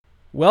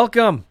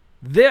Welcome.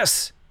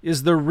 This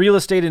is the Real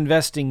Estate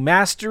Investing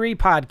Mastery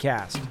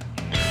Podcast.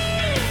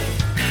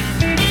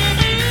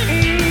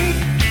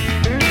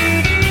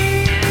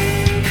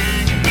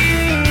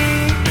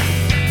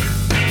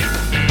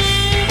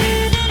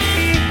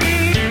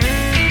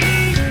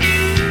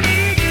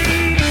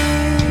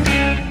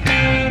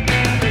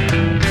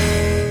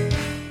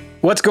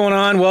 What's going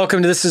on?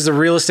 Welcome to This is the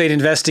Real Estate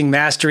Investing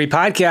Mastery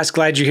Podcast.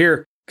 Glad you're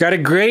here. Got a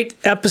great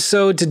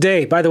episode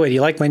today. By the way, do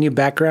you like my new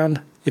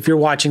background? If you're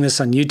watching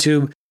this on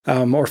YouTube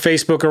or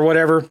Facebook or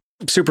whatever,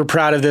 I'm super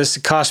proud of this.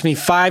 It cost me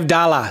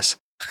 $5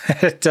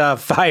 at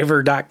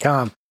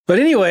Fiverr.com. But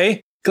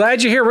anyway,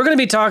 glad you're here. We're going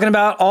to be talking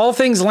about all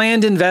things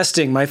land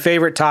investing, my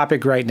favorite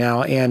topic right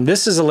now. And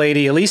this is a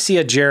lady,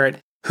 Alicia Jarrett,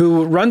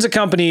 who runs a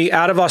company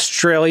out of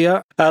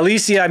Australia.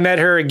 Alicia, I met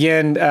her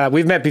again.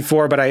 We've met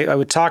before, but I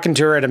was talking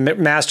to her at a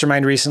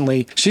mastermind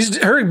recently.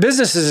 Her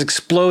business has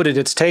exploded.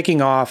 It's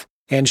taking off.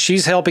 And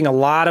she's helping a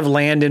lot of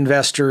land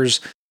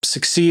investors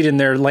succeed in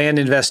their land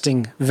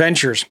investing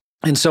ventures.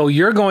 And so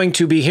you're going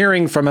to be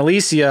hearing from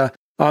Alicia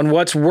on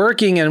what's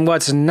working and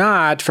what's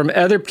not from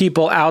other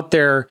people out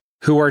there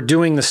who are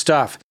doing the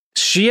stuff.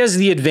 She has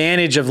the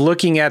advantage of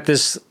looking at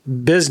this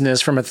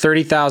business from a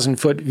 30,000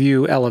 foot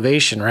view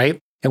elevation, right?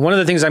 And one of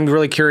the things I'm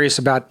really curious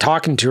about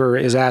talking to her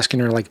is asking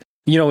her, like,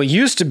 you know, it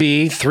used to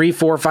be 3,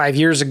 4, 5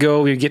 years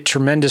ago, we'd get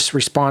tremendous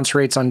response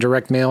rates on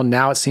direct mail.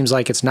 Now it seems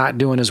like it's not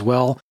doing as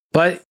well.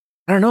 But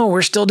I don't know,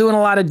 we're still doing a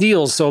lot of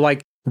deals. So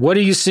like, what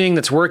are you seeing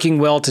that's working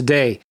well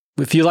today?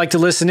 If you like to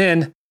listen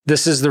in,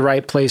 this is the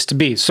right place to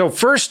be. So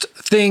first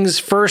things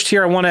first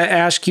here, I want to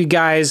ask you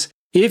guys,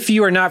 if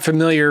you are not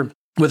familiar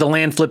with the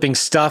land flipping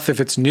stuff, if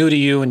it's new to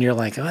you and you're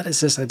like, what is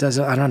this? I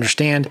don't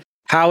understand.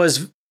 How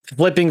is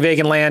flipping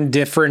vacant land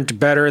different,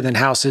 better than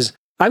houses?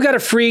 I've got a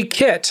free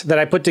kit that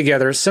I put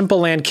together,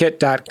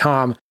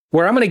 simplelandkit.com,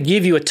 where I'm going to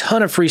give you a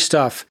ton of free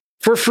stuff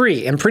for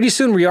free. And pretty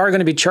soon we are going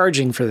to be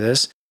charging for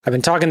this. I've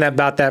been talking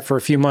about that for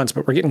a few months,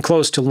 but we're getting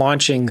close to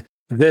launching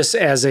this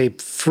as a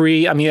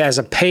as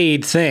a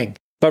paid thing.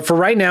 But for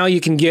right now,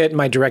 you can get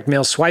my direct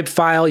mail swipe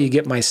file, you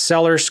get my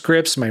seller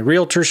scripts, my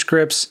realtor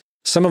scripts,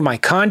 some of my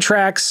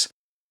contracts,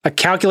 a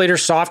calculator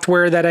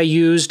software that I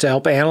use to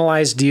help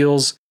analyze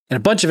deals, and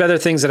a bunch of other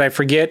things that I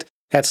forget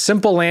at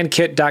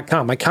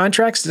simplelandkit.com. My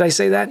contracts, did I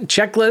say that?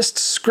 Checklists,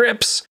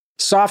 scripts,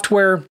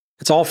 software,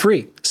 it's all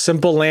free.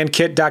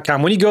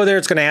 Simplelandkit.com. When you go there,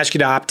 it's going to ask you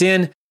to opt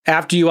in.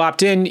 After you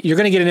opt in, you're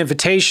going to get an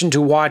invitation to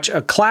watch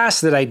a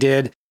class that I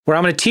did where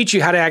I'm going to teach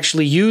you how to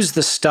actually use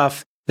the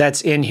stuff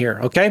that's in here,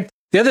 okay?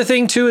 The other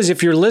thing too is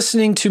if you're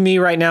listening to me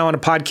right now in a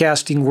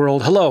podcasting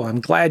world, hello, I'm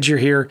glad you're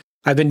here.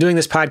 I've been doing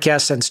this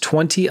podcast since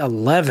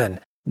 2011.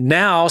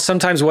 Now,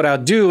 sometimes what I'll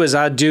do is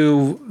I'll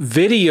do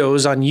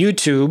videos on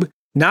YouTube.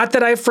 Not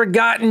that I've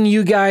forgotten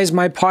you guys,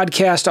 my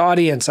podcast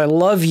audience. I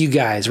love you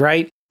guys,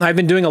 right? I've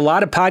been doing a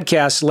lot of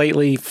podcasts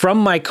lately from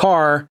my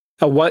car,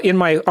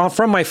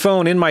 from my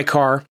phone in my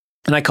car,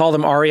 and I call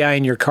them REI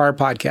in Your Car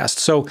podcast.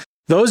 So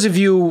those of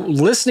you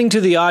listening to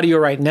the audio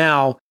right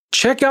now,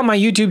 check out my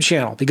YouTube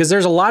channel because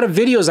there's a lot of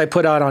videos I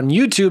put out on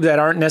YouTube that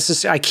aren't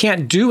necessary. I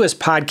can't do as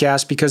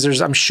podcasts because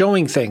I'm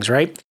showing things,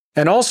 right?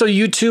 And also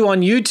you too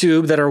on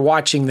YouTube that are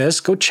watching this,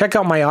 go check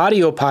out my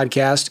audio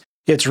podcast.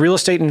 It's Real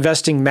Estate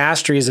Investing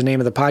Mastery is the name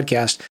of the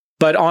podcast.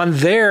 But on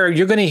there,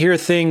 you're going to hear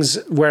things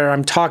where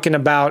I'm talking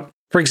about,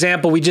 for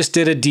example, we just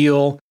did a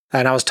deal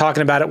and I was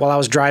talking about it while I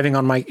was driving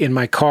in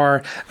my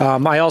car.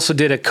 I also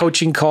did a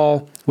coaching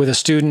call with a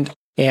student.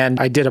 And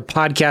I did a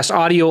podcast,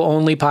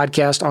 audio-only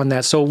podcast on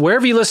that. So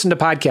wherever you listen to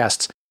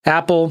podcasts,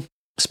 Apple,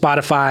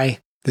 Spotify,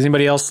 does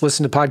anybody else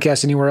listen to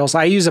podcasts anywhere else?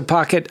 I use an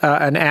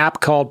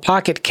app called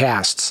Pocket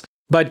Casts.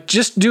 But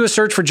just do a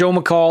search for Joe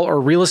McCall or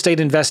Real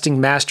Estate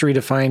Investing Mastery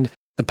to find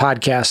the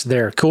podcast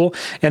there. Cool.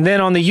 And then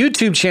on the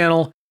YouTube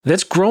channel,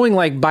 that's growing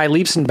like by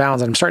leaps and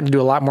bounds. I'm starting to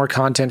do a lot more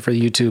content for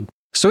the YouTube.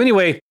 So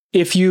anyway,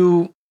 if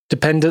you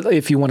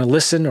want to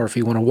listen or if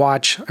you want to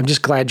watch, I'm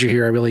just glad you're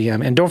here. I really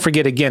am. And don't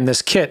forget, again,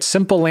 this kit,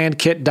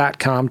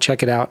 simplelandkit.com.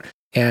 Check it out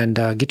and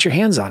get your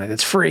hands on it.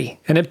 It's free.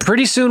 And it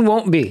pretty soon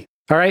won't be.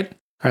 All right?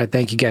 All right.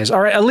 Thank you, guys. All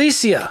right.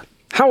 Alicia,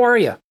 how are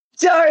you?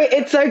 Joe,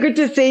 it's so good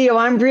to see you.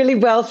 I'm really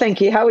well,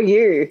 thank you. How are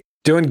you?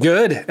 Doing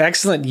good.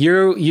 Excellent.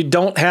 You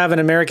don't have an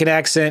American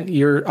accent.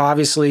 You're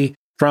obviously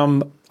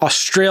from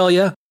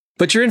Australia,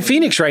 but you're in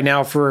Phoenix right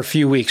now for a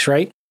few weeks,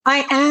 right?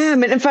 I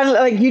am. And finally,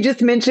 like you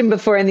just mentioned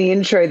before in the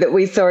intro that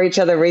we saw each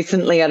other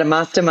recently at a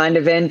mastermind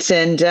event.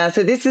 And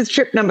so this is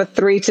trip number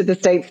 3 to the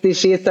States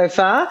this year so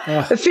far.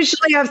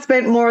 Officially, I've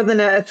spent more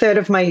than a third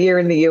of my year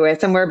in the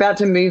US and we're about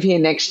to move here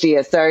next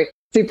year. So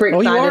super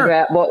excited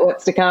about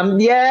what's to come.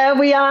 Yeah,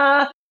 we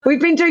are. We've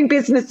been doing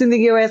business in the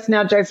US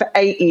now, Joe, for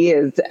 8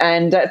 years.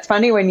 And it's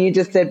funny when you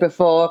just said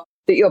before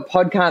that your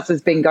podcast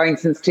has been going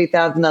since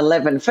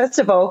 2011. First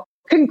of all,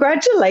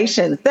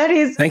 congratulations. That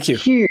is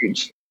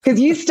huge. Because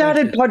you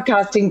started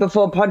podcasting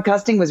before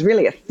podcasting was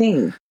really a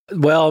thing.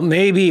 Well,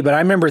 maybe, but I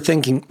remember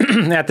thinking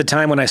at the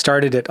time when I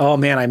started it, oh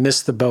man, I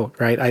missed the boat,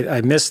 right?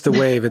 I missed the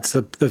wave. It's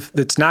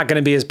not going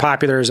to be as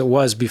popular as it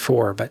was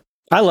before, but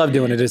I love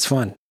doing it. It's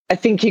fun. I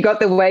think you got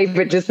the wave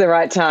at just the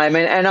right time.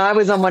 And I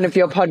was on one of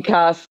your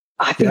podcasts,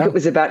 I think it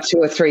was about 2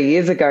 or 3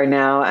 years ago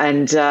now.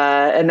 And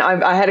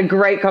I had a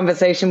great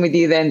conversation with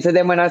you then. So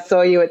then when I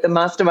saw you at the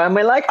mastermind,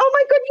 we're like, oh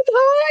my goodness,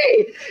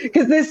 hi.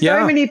 Because there's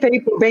so many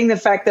people, being the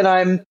fact that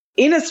I'm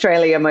in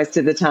Australia most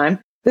of the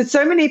time, there's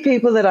so many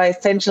people that I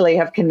essentially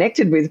have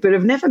connected with, but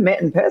have never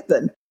met in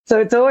person. So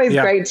it's always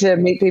great to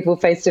meet people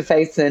face to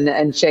face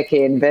and check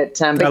in. But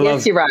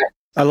yes, you're right.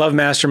 I love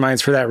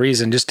masterminds for that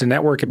reason, just to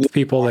network with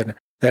people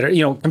that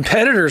are,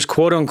 competitors,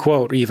 quote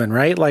unquote, even,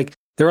 right? Like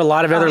there were a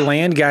lot of other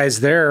land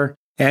guys there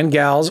and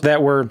gals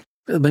that were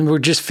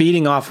just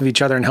feeding off of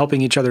each other and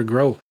helping each other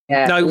grow.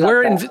 Yeah, now,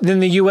 where in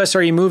the US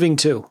are you moving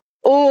to?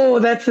 Oh,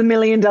 that's the $1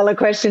 million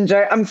question,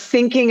 Joe. I'm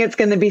thinking it's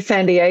going to be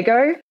San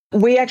Diego.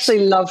 We actually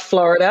love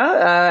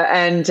Florida,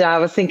 and I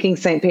was thinking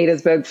St.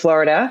 Petersburg,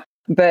 Florida.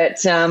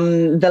 But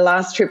the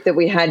last trip that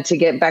we had to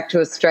get back to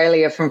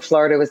Australia from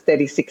Florida was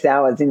 36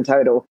 hours in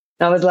total.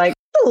 And I was like,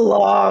 a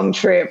long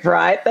trip,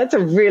 right? That's a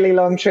really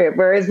long trip.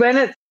 Whereas when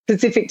it's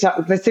Pacific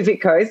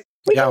Coast,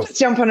 we can just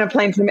jump on a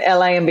plane from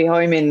LA and be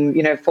home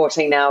in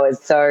 14 hours.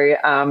 So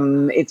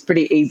it's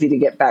pretty easy to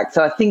get back.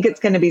 So I think it's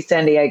going to be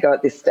San Diego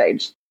at this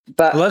stage.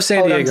 But I love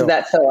San Diego. On to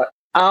that thought.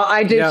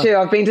 I do too.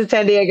 I've been to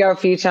San Diego a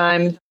few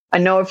times. I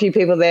know a few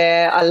people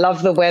there. I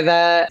love the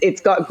weather.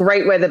 It's got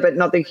great weather, but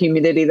not the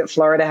humidity that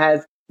Florida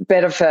has.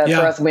 Better for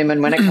us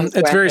women when it comes to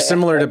it's very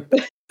similar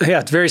to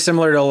it's very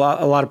similar to a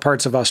lot of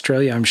parts of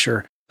Australia, I'm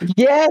sure.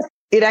 Yes,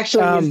 it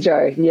actually is,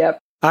 Joe. Yep.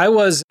 I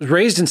was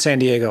raised in San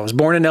Diego. I was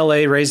born in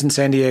LA, raised in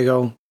San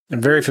Diego.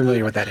 I'm very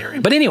familiar with that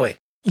area. But anyway,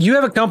 you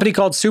have a company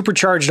called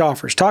Supercharged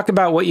Offers. Talk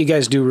about what you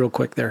guys do real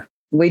quick there.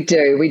 We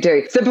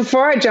do. So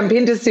before I jump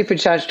into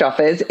Supercharged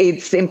Offers,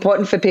 it's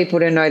important for people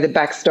to know the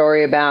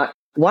backstory about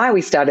why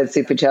we started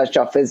Supercharged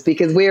Offers,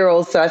 because we're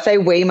also, I say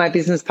we, my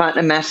business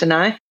partner, Matt and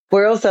I,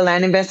 we're also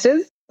land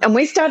investors. And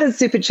we started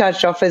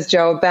Supercharged Offers,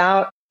 Joe,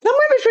 about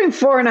somewhere between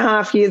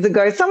 4.5 years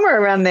ago,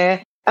 somewhere around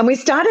there. And we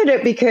started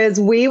it because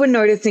we were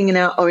noticing in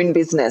our own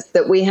business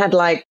that we had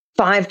like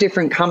 5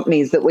 different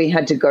companies that we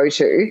had to go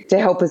to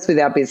help us with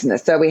our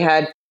business. So we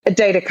had a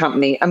data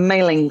company, a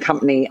mailing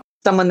company,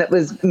 someone that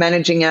was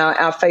managing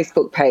our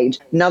Facebook page,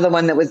 another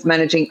one that was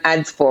managing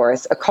ads for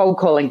us, a cold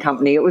calling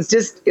company. It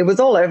was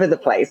all over the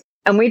place.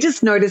 And we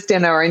just noticed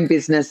in our own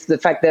business the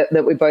fact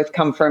that we both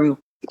come from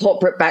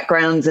corporate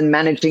backgrounds and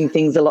managing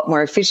things a lot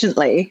more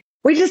efficiently.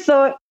 We just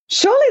thought,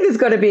 surely there's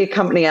got to be a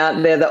company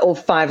out there that all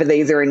 5 of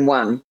these are in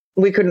one.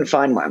 We couldn't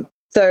find one.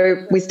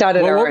 So we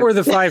started our own. What were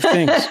the 5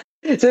 things?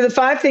 So the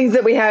 5 things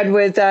that we had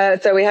was,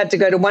 so we had to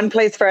go to one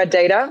place for our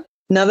data,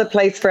 another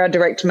place for our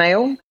direct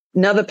mail,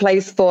 another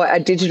place for our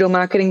digital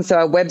marketing, so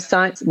our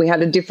websites. We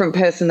had a different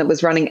person that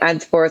was running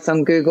ads for us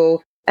on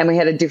Google, and we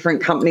had a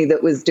different company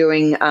that was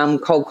doing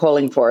cold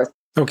calling for us.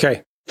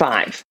 Okay.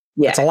 5.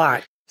 Yeah. That's a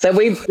lot. So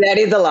that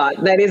is a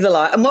lot. That is a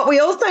lot. And what we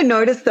also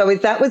noticed, though, is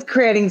that was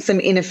creating some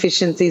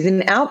inefficiencies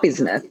in our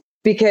business,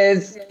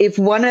 because if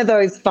one of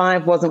those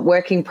 5 wasn't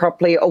working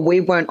properly or we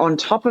weren't on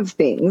top of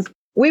things,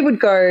 we would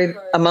go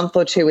a month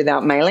or 2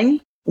 without mailing.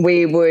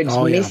 We would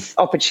miss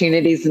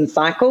opportunities and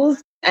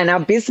cycles. And our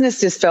business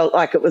just felt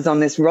like it was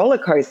on this roller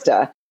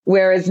coaster.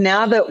 Whereas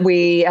now that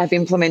we have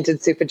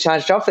implemented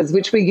Supercharged Offers,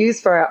 which we use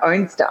for our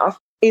own stuff,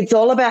 it's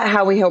all about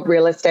how we help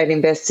real estate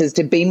investors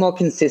to be more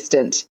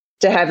consistent,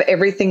 to have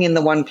everything in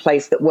the one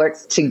place that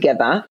works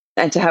together,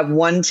 and to have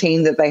one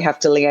team that they have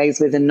to liaise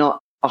with and not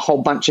a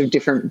whole bunch of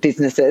different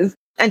businesses,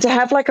 and to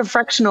have like a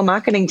fractional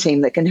marketing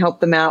team that can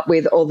help them out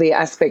with all the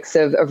aspects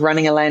of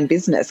running a land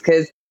business.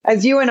 Because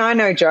as you and I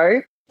know,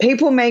 Joe,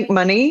 people make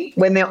money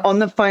when they're on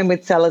the phone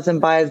with sellers and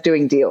buyers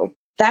doing deals.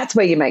 That's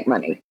where you make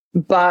money.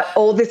 But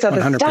all this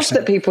other 100%. Stuff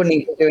that people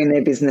need to do in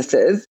their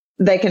businesses,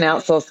 they can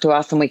outsource to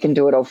us and we can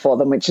do it all for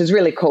them, which is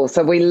really cool.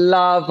 So we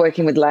love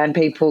working with land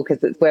people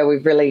because it's where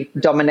we've really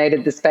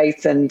dominated the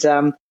space, and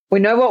we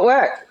know what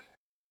works.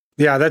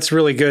 Yeah, that's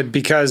really good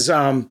because,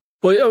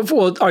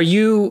 well, are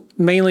you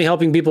mainly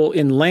helping people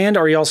in land,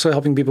 or are you also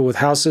helping people with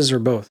houses, or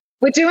both?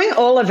 We're doing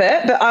all of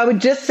it, but I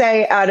would just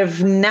say out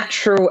of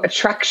natural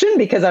attraction,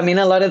 because I'm in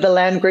a lot of the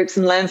land groups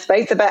and land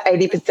space, about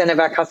 80% of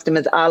our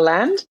customers are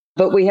land,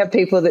 but we have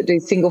people that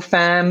do single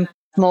fam,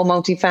 small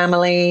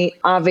multifamily,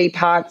 RV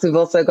parks. We've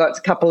also got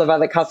a couple of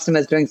other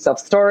customers doing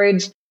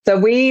self-storage. So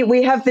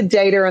we have the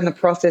data and the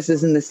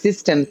processes and the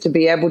systems to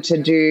be able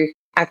to do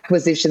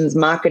acquisitions,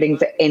 marketing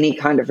for any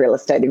kind of real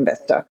estate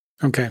investor.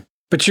 Okay.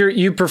 But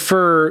you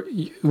prefer,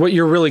 what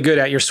you're really good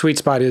at, your sweet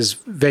spot is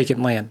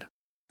vacant land.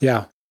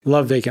 Yeah.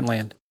 Love vacant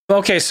land.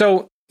 Okay.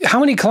 So how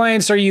many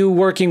clients are you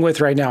working with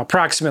right now?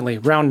 Approximately,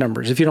 round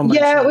numbers, if you don't mind.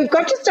 Yeah, we've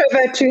got just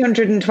over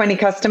 220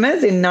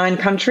 customers in 9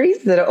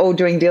 countries that are all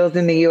doing deals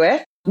in the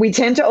US. We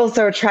tend to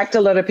also attract a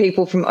lot of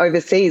people from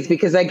overseas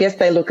because I guess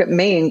they look at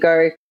me and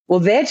go, well,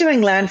 they're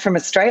doing land from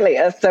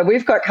Australia. So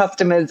we've got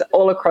customers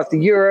all across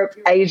Europe,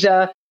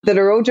 Asia, that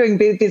are all doing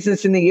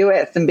business in the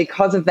US. And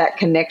because of that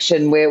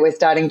connection, we're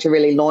starting to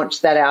really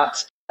launch that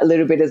out a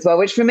little bit as well,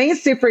 which for me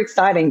is super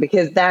exciting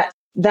because that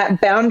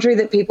boundary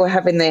that people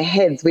have in their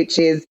heads, which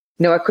is,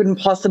 I couldn't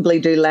possibly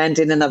do land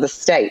in another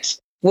state.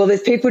 Well,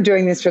 there's people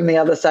doing this from the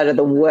other side of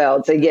the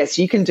world. So yes,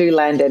 you can do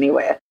land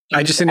anywhere.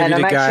 I just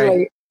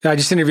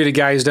interviewed a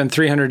guy who's done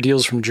 300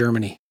 deals from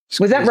Germany.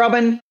 Was that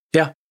Robin?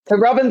 Yeah. So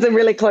Robin's a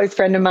really close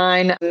friend of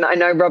mine. I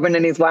know Robin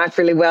and his wife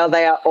really well.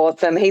 They are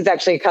awesome. He's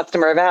actually a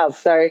customer of ours.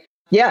 So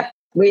yeah,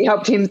 we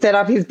helped him set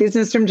up his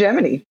business from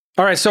Germany.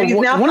 All right. So he's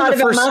now part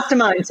of our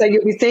mastermind. So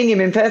you'll be seeing him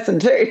in person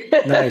too.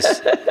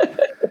 Nice.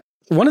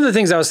 One of the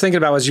things I was thinking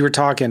about was you were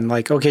talking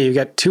like, okay, you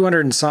got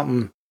 200 and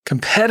something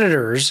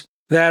competitors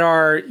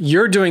that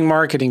you're doing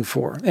marketing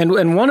for.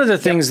 And one of the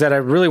things that I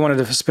really wanted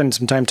to spend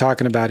some time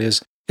talking about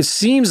is it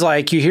seems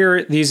like you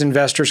hear these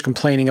investors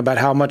complaining about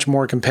how much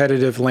more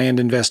competitive land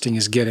investing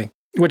is getting,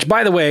 which,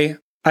 by the way,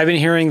 I've been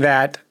hearing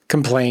that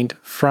complaint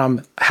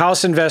from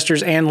house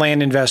investors and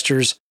land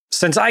investors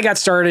since I got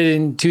started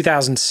in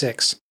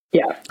 2006.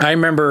 Yeah. I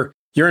remember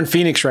you're in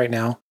Phoenix right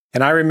now.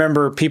 And I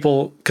remember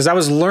people, because I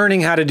was learning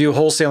how to do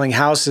wholesaling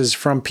houses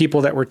from people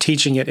that were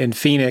teaching it in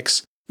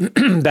Phoenix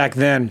back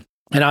then.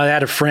 And I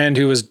had a friend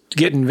who was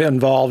getting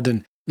involved.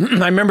 And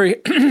I remember,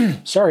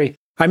 I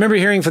remember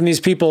hearing from these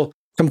people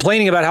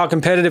complaining about how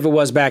competitive it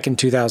was back in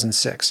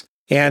 2006.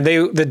 And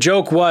the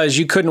joke was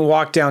you couldn't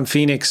walk down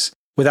Phoenix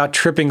without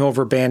tripping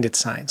over bandit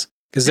signs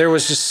because there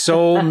was just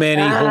so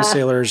many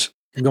wholesalers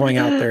going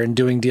out there and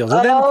doing deals.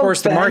 And then, of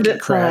course, the market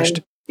crashed.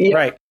 Yeah.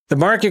 Right. The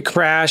market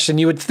crashed, and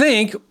you would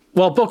think,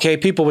 well, okay,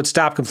 people would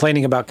stop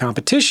complaining about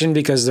competition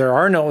because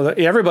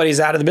everybody's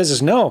out of the business.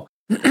 No,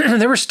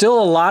 there were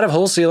still a lot of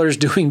wholesalers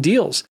doing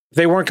deals.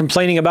 They weren't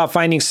complaining about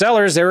finding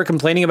sellers. They were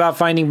complaining about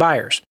finding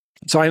buyers.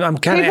 So I'm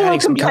kind of adding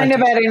some context.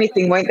 People complain about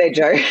anything, won't they,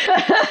 Joe?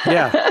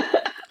 Yeah,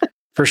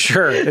 for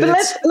sure. But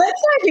let's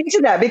dive into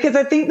that because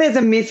I think there's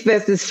a myth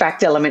versus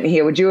fact element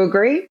here. Would you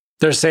agree?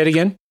 Say it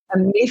again. A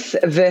myth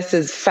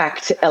versus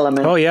fact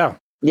element. Oh, yeah.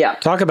 Yeah.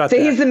 Talk about that.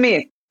 So here's the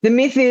myth. The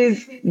myth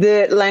is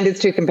the land is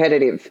too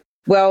competitive.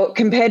 Well,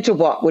 compared to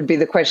what would be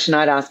the question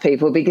I'd ask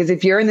people? Because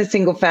if you're in the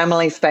single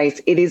family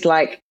space, it is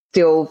like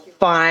still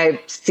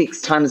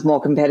 5-6 times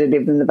more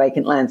competitive than the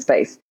vacant land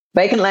space.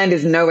 Vacant land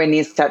is nowhere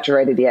near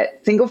saturated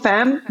yet. Single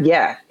fam,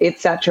 yeah,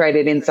 it's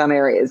saturated in some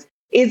areas.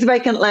 Is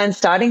vacant land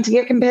starting to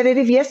get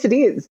competitive? Yes, it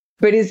is.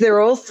 But is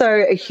there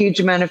also a huge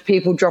amount of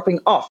people dropping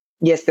off?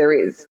 Yes, there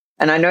is.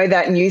 And I know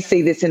that, and you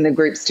see this in the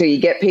groups too. You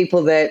get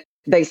people that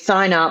they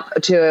sign up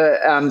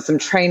to some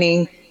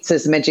training, so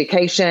some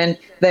education.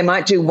 They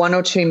might do 1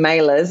 or 2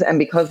 mailers, and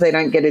because they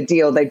don't get a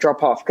deal, they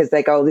drop off because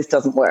they go, oh, this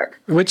doesn't work.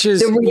 Which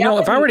is,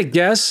 if I were to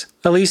guess,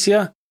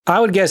 Alicia,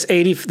 I would guess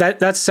 80.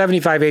 That's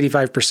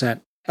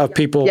 75-85% of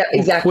people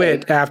will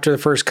quit after the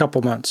first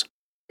couple months.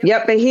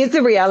 Yep, but here's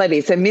the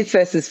reality. So myth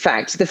versus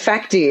fact. The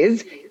fact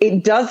is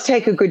it does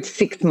take a good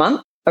 6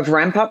 months of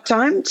ramp-up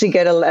time to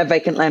get a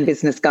vacant land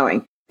business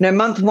going.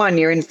 Month 1,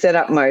 you're in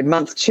setup mode.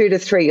 Months 2 to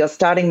 3, you're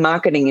starting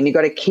marketing, and you've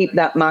got to keep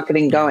that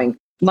marketing going.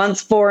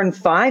 Months 4 and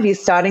 5, you're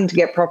starting to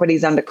get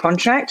properties under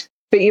contract,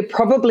 but you're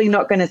probably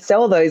not going to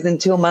sell those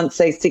until month,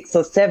 say, 6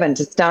 or 7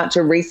 to start to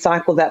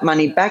recycle that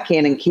money back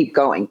in and keep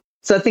going.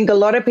 So I think a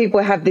lot of people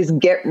have this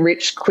get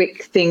rich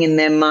quick thing in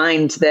their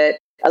mind that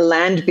a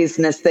land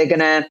business, they're going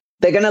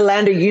to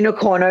land a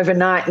unicorn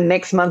overnight and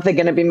next month they're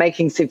going to be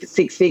making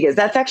 6 figures.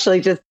 That's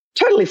actually just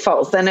totally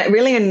false. And it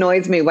really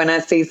annoys me when I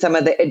see some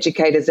of the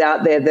educators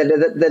out there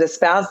that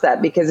espouse that,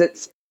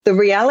 because the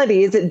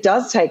reality is it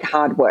does take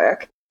hard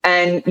work.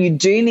 And you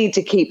do need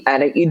to keep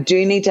at it. You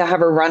do need to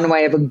have a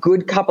runway of a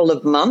good couple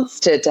of months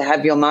to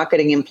have your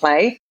marketing in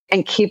play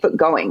and keep it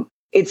going.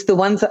 It's the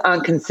ones that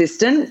aren't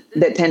consistent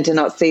that tend to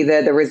not see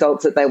the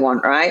results that they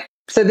want, right?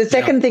 So the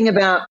second thing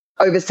about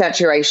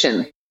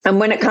oversaturation, and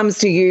when it comes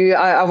to you,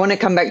 I want to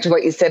come back to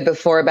what you said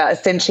before about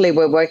essentially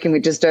we're working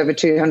with just over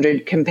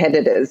 200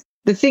 competitors.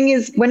 The thing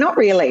is, we're not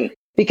really,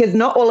 because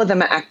not all of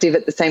them are active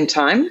at the same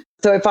time.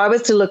 So if I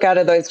was to look out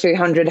of those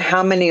 200,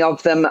 how many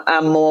of them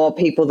are more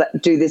people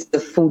that do this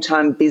as a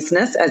full-time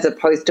business as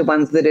opposed to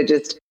ones that are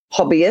just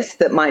hobbyists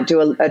that might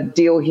do a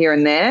deal here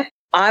and there?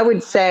 I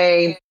would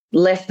say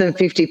less than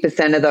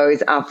 50% of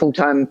those are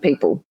full-time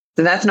people.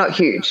 So that's not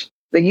huge.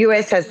 The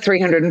US has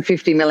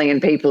 350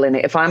 million people in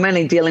it. If I'm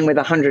only dealing with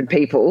 100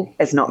 people,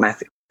 it's not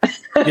massive.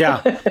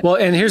 Yeah. Well,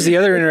 and here's the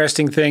other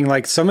interesting thing.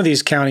 Like some of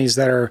these counties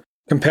that are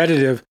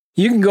competitive,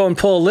 you can go and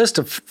pull a list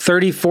of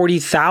 30,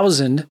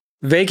 40,000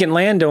 vacant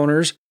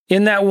landowners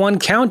in that one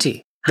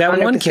county,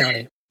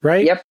 100%.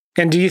 Right? Yep.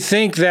 And do you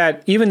think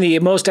that even the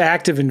most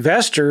active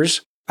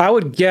investors, I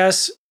would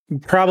guess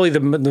probably the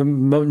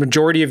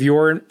majority of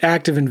your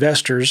active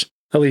investors,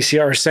 Alicia,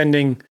 are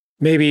sending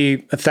maybe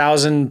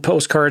 1,000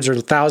 postcards or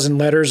 1,000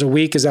 letters a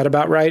week? Is that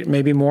about right?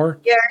 Maybe more?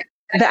 Yeah.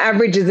 The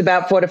average is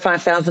about 4,000 to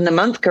 5,000 a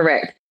month,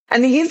 correct.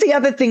 And here's the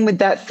other thing with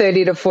that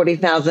 30 to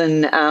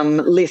 40,000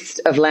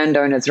 list of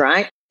landowners,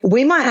 right?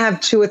 We might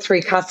have 2 or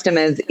 3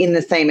 customers in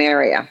the same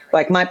area,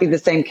 like might be the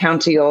same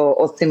county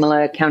or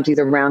similar counties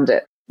around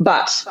it.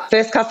 But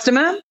first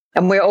customer,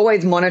 and we're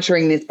always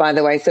monitoring this, by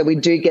the way, so we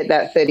do get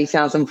that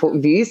 30,000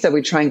 foot view, so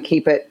we try and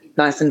keep it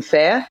nice and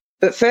fair.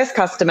 But first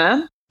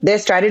customer, their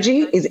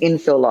strategy is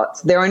infill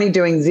lots. They're only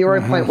doing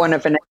 0.1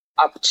 of an acre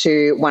up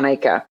to 1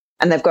 acre.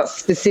 And they've got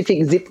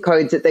specific zip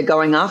codes that they're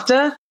going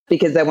after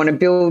because they want to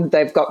build.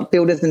 They've got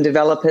builders and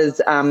developers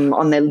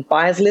on their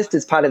buyers list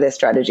as part of their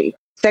strategy.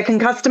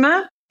 Second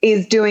customer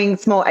is doing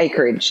small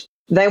acreage.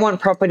 They want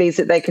properties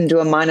that they can do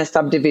a minor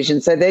subdivision.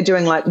 So they're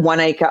doing like 1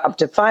 acre up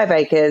to 5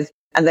 acres,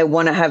 and they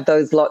want to have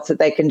those lots that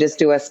they can just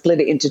do a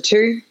split it into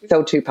 2,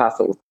 sell 2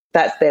 parcels.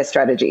 That's their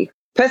strategy.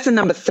 Person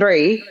number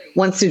 3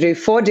 wants to do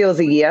 4 deals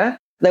a year.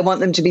 They want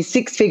them to be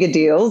 6-figure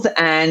deals,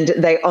 and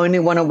they only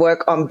want to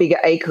work on bigger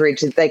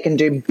acreage that they can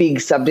do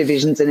big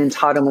subdivisions and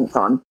entitlements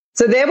on.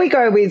 So there we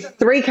go with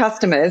 3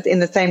 customers in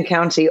the same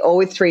county, all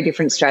with 3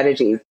 different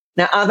strategies.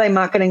 Now, are they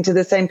marketing to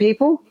the same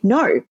people?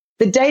 No.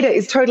 The data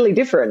is totally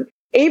different.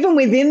 Even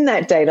within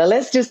that data,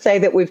 let's just say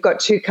that we've got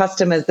 2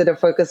 customers that are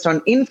focused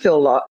on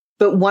infill lot,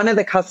 but one of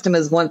the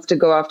customers wants to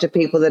go after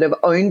people that have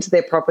owned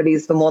their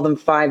properties for more than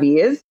 5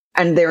 years,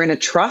 and they're in a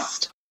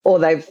trust, or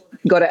they've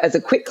got it as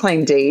a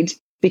quitclaim deed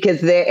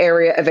because their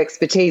area of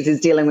expertise is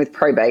dealing with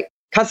probate.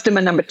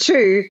 Customer number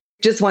 2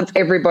 just wants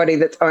everybody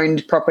that's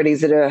owned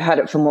properties that have had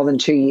it for more than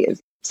 2 years.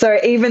 So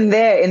even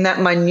there, in that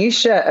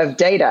minutia of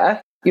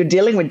data, you're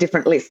dealing with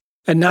different lists.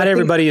 And not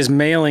everybody is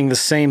mailing the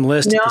same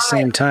list at the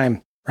same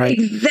time, right?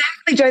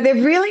 Exactly, Joe. They're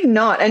really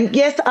not. And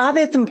yes, are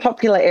there some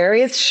popular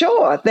areas?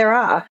 Sure, there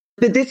are.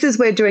 But this is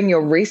where doing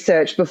your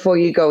research before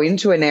you go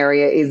into an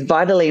area is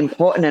vitally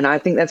important. And I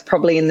think that's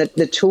probably in the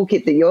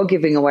toolkit that you're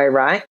giving away,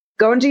 right?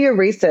 Go and do your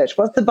research.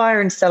 What's the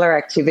buyer and seller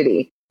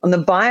activity? On the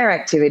buyer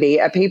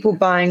activity, are people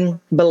buying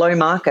below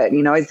market?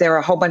 You know, is there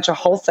a whole bunch of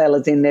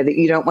wholesalers in there that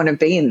you don't want to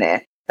be in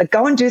there? Like,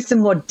 go and do some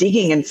more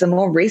digging and some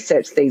more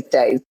research these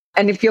days.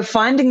 And if you're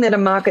finding that a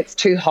market's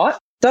too hot,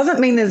 doesn't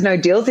mean there's no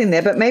deals in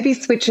there, but maybe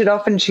switch it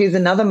off and choose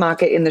another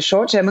market in the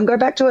short term and go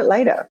back to it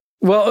later.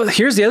 Well,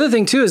 here's the other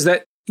thing too, is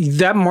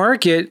that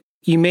market,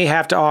 you may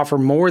have to offer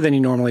more than you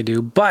normally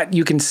do, but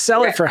you can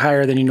sell it for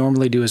higher than you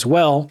normally do as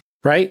well,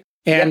 right?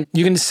 And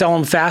you can sell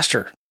them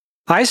faster.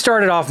 I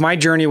started off, my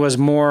journey was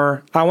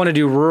more, I want to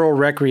do rural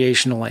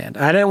recreational land.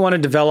 I didn't want to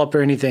develop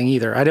or anything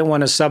either. I didn't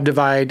want to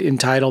subdivide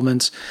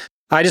entitlements.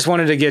 I just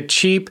wanted to get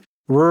cheap,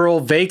 rural,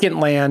 vacant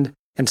land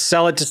and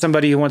sell it to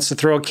somebody who wants to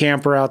throw a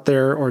camper out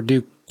there or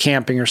do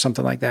camping or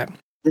something like that.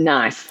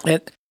 Nice.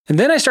 And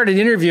then I started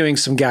interviewing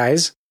some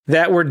guys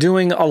that were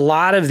doing a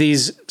lot of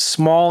these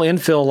small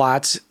infill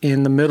lots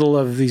in the middle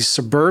of these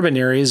suburban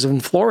areas in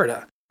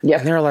Florida. Yeah.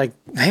 And they were like,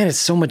 man, it's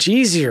so much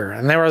easier.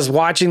 And I was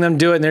watching them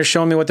do it and they're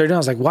showing me what they're doing. I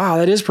was like, wow,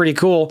 that is pretty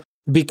cool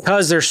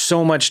because there's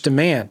so much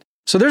demand.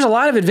 So there's a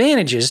lot of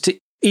advantages to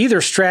either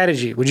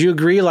strategy. Would you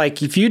agree?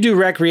 Like if you do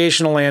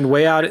recreational land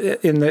way out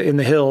in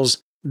the hills,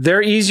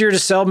 they're easier to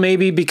sell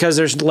maybe because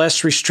there's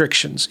less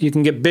restrictions. You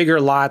can get bigger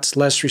lots,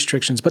 less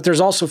restrictions, but there's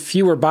also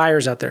fewer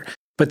buyers out there.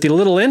 But the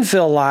little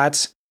infill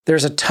lots,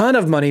 there's a ton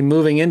of money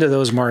moving into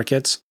those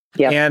markets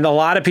and a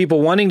lot of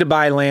people wanting to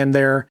buy land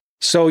there.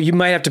 So you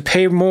might have to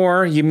pay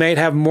more. You might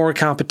have more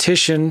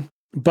competition,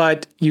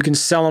 but you can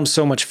sell them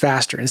so much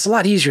faster. And it's a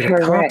lot easier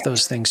to comp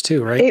those things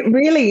too, right? It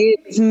really is.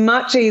 It's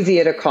much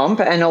easier to comp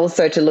and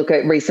also to look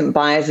at recent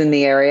buyers in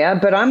the area.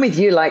 But I'm with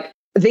you, like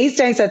these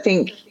days, I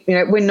think, you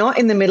know, we're not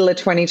in the middle of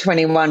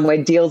 2021 where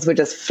deals were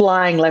just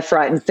flying left,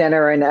 right, and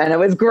center and it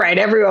was great.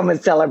 Everyone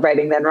was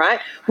celebrating then,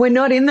 right? We're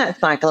not in that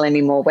cycle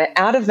anymore. We're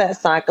out of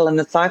that cycle and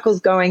the cycle's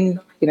going,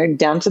 you know,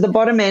 down to the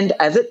bottom end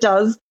as it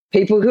does.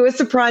 People who are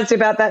surprised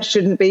about that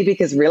shouldn't be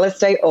because real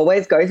estate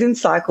always goes in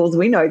cycles.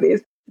 We know this.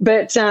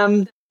 But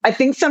I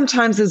think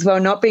sometimes as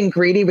well, not being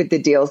greedy with the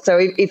deal. So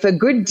if a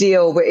good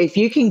deal, if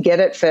you can get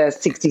it for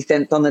 60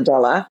 cents on the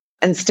dollar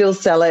and still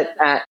sell it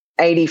at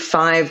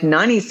 85,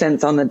 90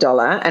 cents on the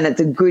dollar, and it's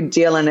a good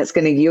deal and it's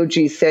going to yield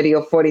you $30,000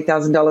 or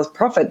 $40,000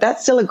 profit,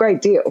 that's still a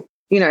great deal.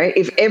 You know,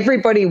 if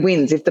everybody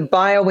wins, if the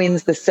buyer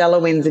wins, the seller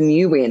wins, and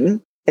you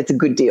win, it's a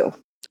good deal.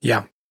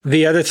 Yeah.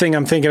 The other thing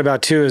I'm thinking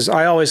about too is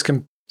I always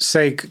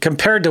say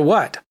compared to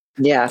what?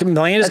 Yeah.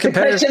 Land is that's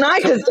the question I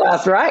just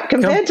asked, right?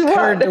 Compared to what?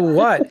 Compared to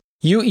what?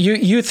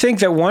 You think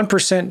that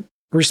 1%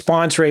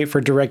 response rate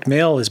for direct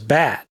mail is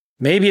bad.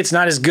 Maybe it's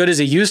not as good as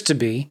it used to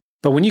be,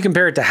 but when you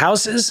compare it to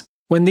houses,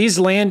 when these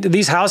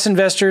house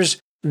investors,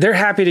 they're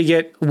happy to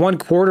get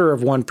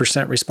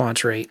 1/4%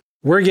 response rate.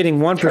 We're getting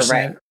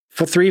 1%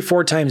 for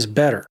 3-4 times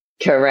better.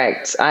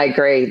 Correct. I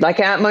agree. Like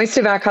most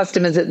of our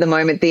customers at the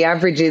moment, the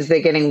average is they're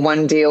getting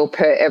 1 deal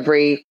per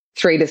every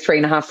 3,000 to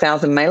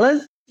 3,500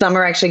 mailers. Some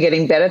are actually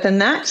getting better than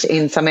that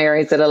in some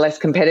areas that are less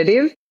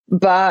competitive.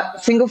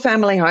 But single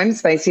family home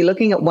space, you're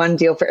looking at 1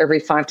 deal for every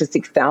 5,000 to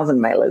 6,000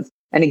 mailers.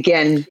 And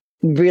again,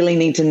 really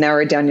need to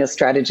narrow down your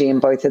strategy in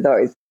both of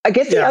those. I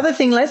guess the other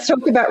thing, let's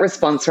talk about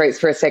response rates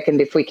for a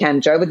second if we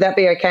can. Joe, would that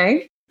be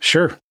okay?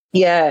 Sure.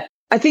 Yeah.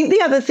 I think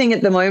the other thing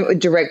at the moment with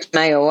direct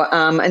mail,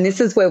 and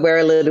this is where we're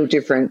a little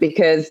different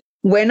because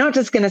we're not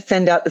just going to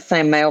send out the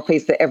same mail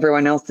piece that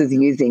everyone else is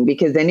using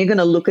because then you're going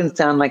to look and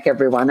sound like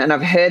everyone. And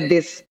I've heard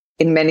this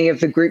in many of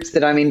the groups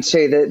that I'm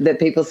into that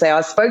people say, I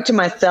spoke to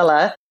my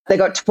seller, they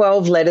got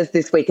 12 letters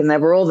this week and they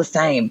were all the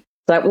same.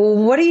 It's like, well,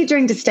 what are you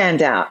doing to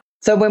stand out?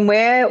 So when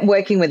we're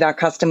working with our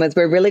customers,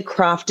 we're really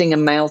crafting a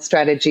mail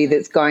strategy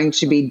that's going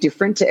to be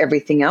different to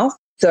everything else.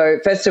 So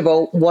first of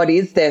all, what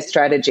is their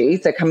strategy?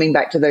 So coming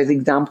back to those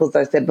examples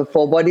I said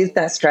before, what is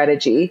that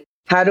strategy?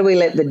 How do we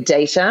let the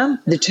data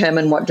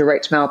determine what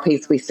direct mail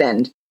piece we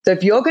send? So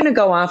if you're going to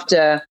go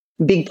after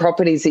big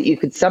properties that you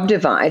could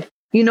subdivide,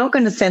 you're not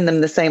going to send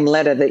them the same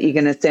letter that you're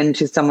going to send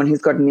to someone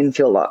who's got an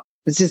infill lot.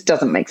 It just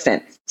doesn't make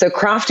sense. So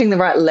crafting the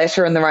right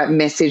letter and the right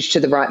message to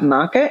the right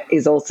market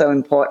is also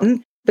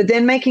important. But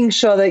then making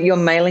sure that your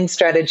mailing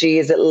strategy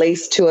is at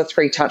least 2 or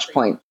 3 touch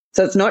points.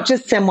 So it's not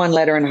just send one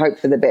letter and hope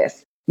for the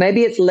best.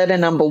 Maybe it's letter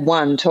number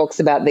 1 talks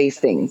about these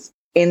things.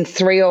 In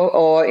 3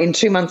 or in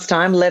 2 months'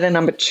 time, letter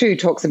number 2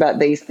 talks about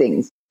these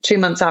things. 2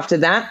 months after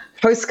that,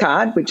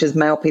 postcard, which is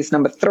mail piece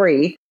number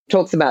 3,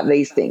 talks about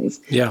these things.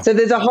 Yeah. So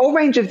there's a whole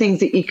range of things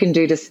that you can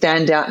do to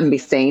stand out and be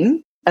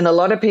seen. And a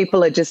lot of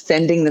people are just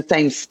sending the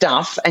same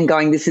stuff and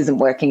going, this isn't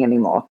working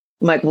anymore.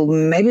 I'm like, well,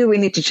 maybe we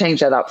need to change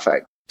that up,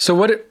 folks. So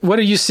what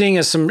are you seeing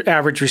as some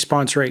average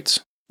response rates?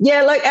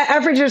 Yeah, like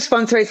average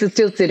response rates are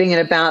still sitting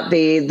at about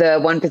the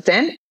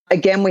 1%.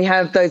 Again, we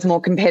have those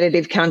more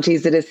competitive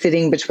counties that are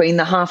sitting between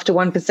the 0.5 to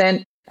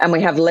 1%, and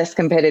we have less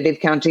competitive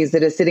counties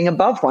that are sitting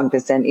above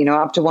 1%,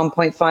 up to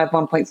 1.5,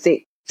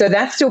 1.6. So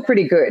that's still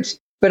pretty good.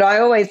 But I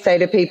always say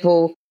to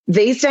people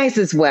these days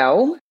as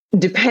well,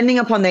 depending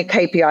upon their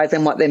KPIs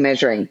and what they're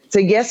measuring. So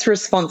yes,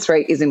 response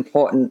rate is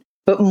important,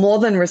 but more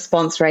than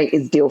response rate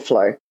is deal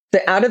flow.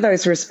 So out of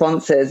those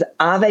responses,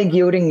 are they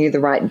yielding you the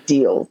right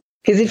deal?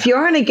 Because if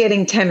you're only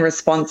getting 10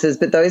 responses,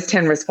 but those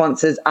 10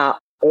 responses are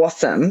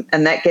awesome,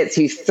 and that gets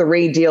you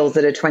 3 deals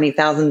that are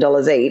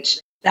 $20,000 each,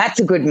 that's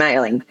a good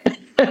mailing.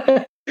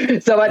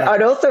 So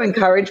I'd also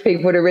encourage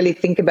people to really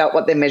think about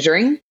what they're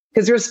measuring,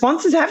 because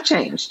responses have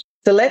changed.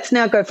 So let's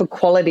now go for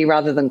quality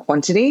rather than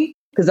quantity,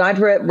 because I'd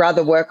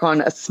rather work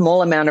on a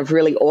small amount of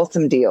really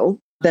awesome deals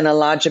than a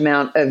large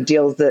amount of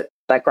deals that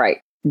are great.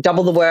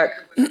 Double the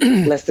work,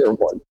 less the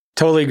reward.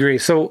 Totally agree.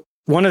 So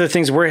one of the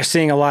things we're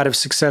seeing a lot of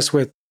success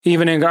with,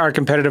 even in our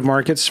competitive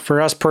markets, for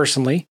us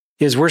personally,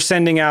 is we're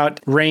sending out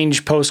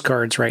range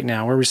postcards right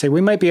now where we say,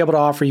 we might be able to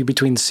offer you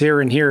between here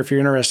and here if you're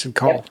interested,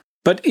 call. Yep.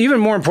 But even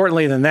more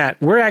importantly than that,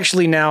 we're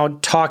actually now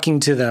talking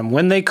to them.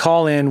 When they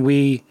call in,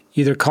 we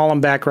either call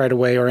them back right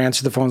away or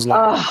answer the phones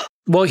live. Oh.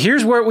 Well,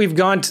 here's where we've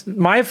gone.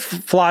 My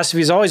philosophy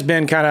has always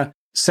been kind of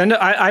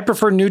I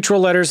prefer neutral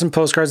letters and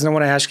postcards, and I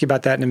want to ask you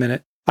about that in a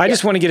minute. I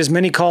just want to get as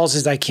many calls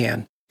as I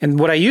can. And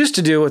what I used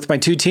to do with my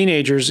 2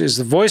 teenagers is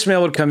the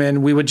voicemail would come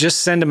in, we would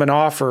just send them an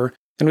offer,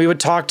 and we would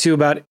talk to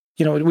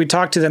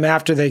them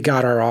after they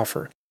got our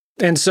offer.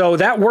 And so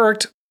that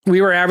worked.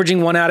 We were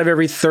averaging 1 out of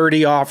every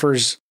 30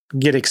 offers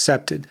get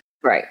accepted.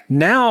 Right.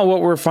 Now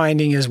what we're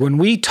finding is when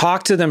we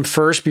talk to them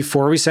first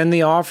before we send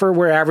the offer,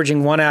 we're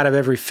averaging 1 out of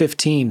every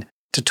 15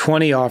 to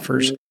 20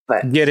 offers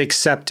get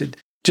accepted.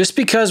 Just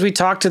because we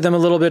talk to them a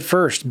little bit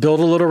first, build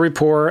a little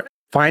rapport,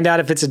 find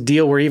out if it's a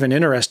deal we're even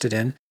interested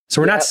in.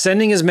 So we're not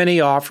sending as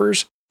many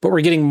offers, but we're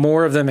getting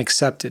more of them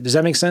accepted. Does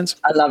that make sense?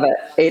 I love it.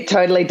 It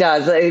totally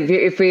does.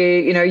 If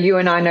we, you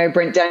and I know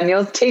Brent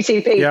Daniels,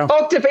 TTP,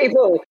 talk to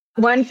people.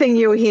 One thing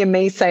you'll hear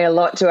me say a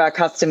lot to our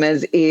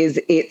customers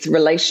is it's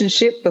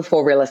relationship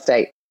before real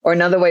estate. Or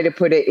another way to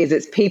put it is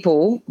it's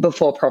people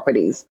before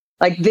properties.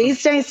 Like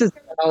these days as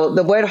well,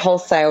 the word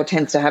wholesale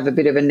tends to have a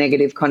bit of a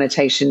negative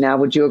connotation now.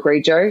 Would you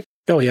agree, Joe?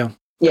 Oh, yeah.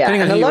 Yeah.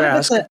 Depending and on a who lot you of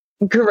ask. us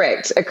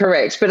are,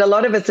 correct. But a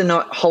lot of us are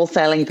not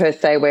wholesaling per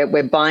se.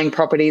 We're buying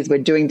properties. We're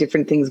doing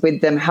different things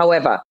with them.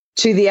 However,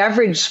 to the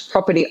average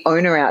property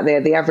owner out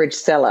there, the average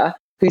seller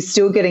who's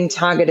still getting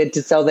targeted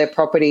to sell their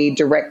property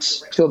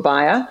direct to a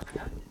buyer,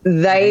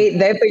 they've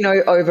been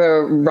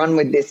overrun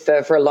with this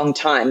for a long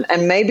time.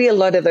 And maybe a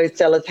lot of those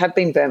sellers have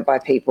been burnt by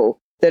people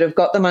that have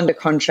got them under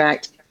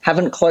contract,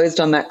 haven't closed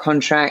on that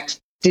contract,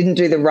 didn't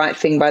do the right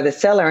thing by the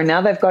seller, and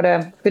now they've got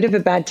a bit of a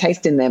bad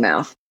taste in their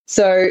mouth.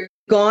 So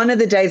gone are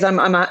the days,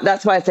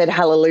 that's why I said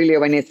hallelujah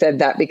when you said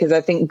that, because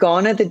I think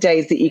gone are the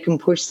days that you can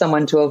push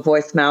someone to a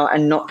voicemail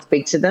and not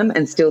speak to them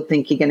and still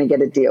think you're going to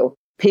get a deal.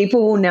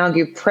 People will now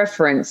give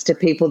preference to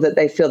people that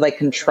they feel they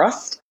can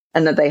trust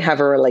and that they have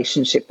a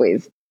relationship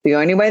with. The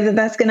only way that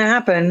that's going to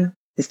happen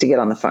is to get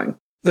on the phone.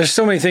 There's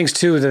so many things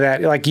too to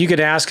that. Like you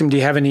could ask them, do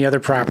you have any other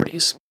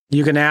properties?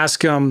 You can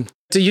ask them,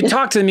 so you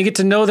talk to them, you get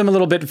to know them a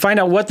little bit and find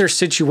out what their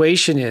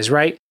situation is,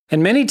 right?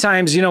 And many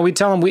times, we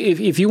tell them,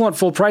 if you want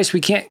full price,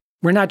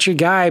 we're not your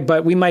guy,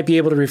 but we might be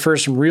able to refer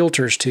some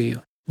realtors to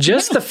you.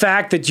 Just the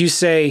fact that you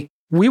say,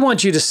 we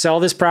want you to sell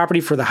this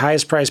property for the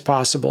highest price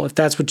possible, if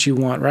that's what you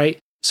want, right?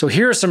 So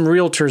here are some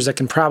realtors that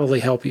can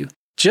probably help you.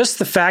 Just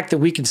the fact that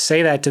we can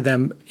say that to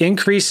them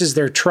increases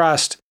their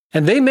trust.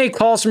 And they may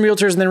call some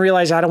realtors and then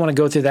realize, I don't want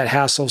to go through that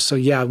hassle. So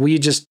yeah, will you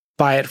just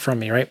buy it from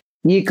me, right?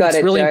 You got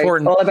it, really Joe.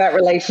 Important. All about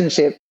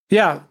relationship.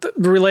 Yeah, the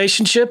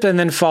relationship and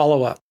then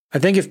follow up. I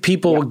think if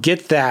people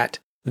get that,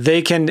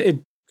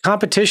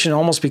 competition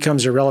almost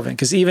becomes irrelevant,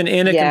 because even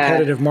in a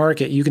competitive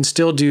market, you can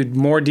still do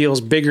more deals,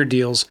 bigger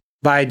deals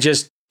by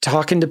just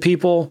talking to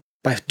people,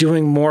 by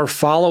doing more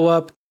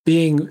follow-up,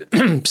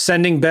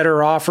 sending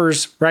better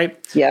offers, right?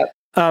 Yep.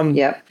 I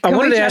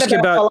wanted to ask you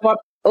about follow-up.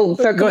 Oh,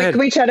 so can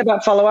we chat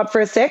about follow-up for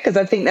a sec? Because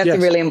I think that's a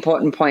really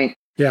important point.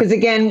 Yeah. Because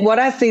again, what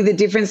I see the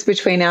difference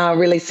between our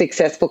really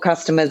successful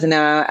customers and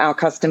our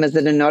customers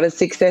that are not as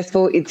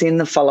successful, it's in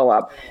the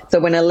follow-up. So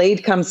when a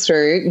lead comes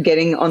through,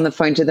 getting on the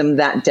phone to them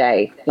that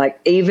day, like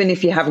even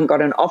if you haven't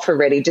got an offer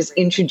ready, just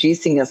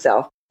introducing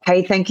yourself.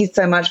 Hey, thank you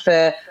so much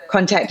for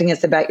contacting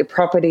us about your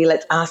property.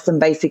 Let's ask some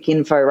basic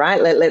info,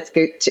 right? Let's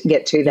get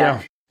to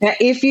that. Yeah. Now,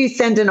 if you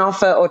send an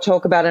offer or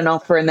talk about an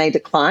offer and they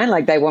decline,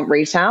 like they want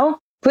retail,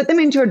 put them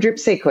into a drip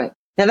sequence.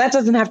 Now, that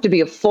doesn't have to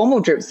be a formal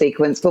drip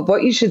sequence, but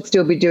what you should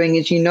still be doing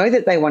is you know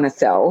that they want to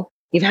sell.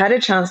 You've had a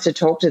chance to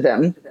talk to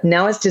them.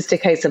 Now it's just a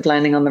case of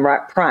landing on the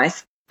right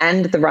price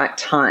and the right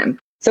time.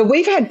 So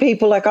we've had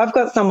people, like I've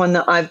got someone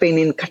that I've been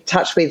in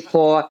touch with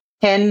for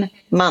 10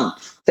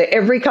 months. So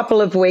every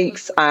couple of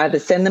weeks, I either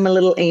send them a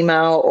little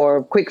email or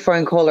a quick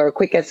phone call or a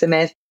quick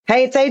SMS.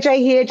 Hey, it's AJ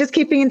here, just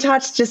keeping in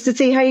touch just to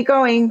see how you're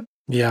going.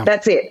 Yeah.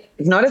 That's it.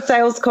 It's not a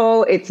sales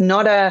call. It's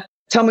not a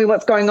tell me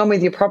what's going on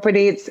with your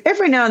property. It's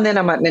every now and then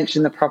I might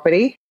mention the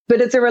property,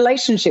 but it's a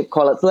relationship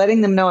call. It's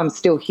letting them know I'm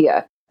still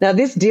here. Now,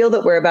 this deal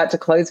that we're about to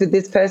close with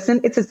this person,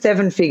 it's a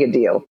 7-figure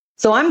deal.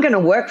 So I'm going to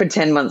work for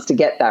 10 months to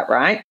get that,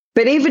 right?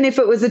 But even if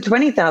it was a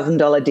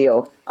 $20,000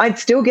 deal, I'd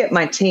still get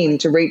my team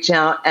to reach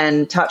out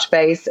and touch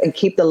base and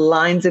keep the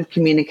lines of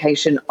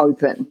communication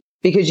open,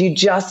 because you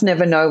just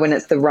never know when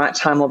it's the right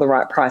time or the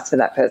right price for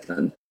that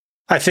person.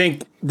 I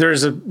think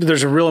there's a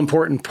real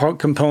important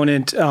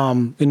component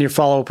in your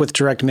follow-up with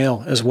direct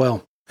mail as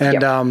well.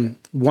 And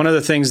one of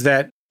the things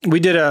that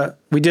we did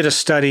a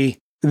study,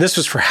 this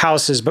was for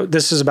houses, but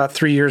this is about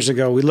 3 years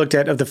ago. We looked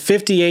at, of the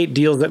 58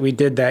 deals that we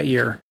did that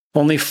year,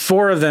 only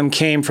 4 of them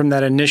came from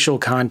that initial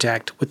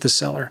contact with the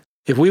seller.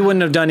 If we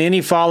wouldn't have done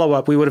any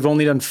follow-up, we would have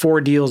only done 4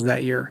 deals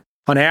that year.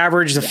 On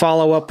average, the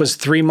follow-up was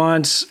 3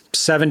 months,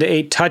 7 to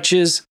 8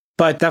 touches.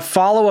 But that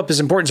follow-up is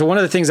important. So one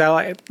of the things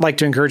I like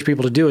to encourage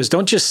people to do is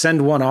don't just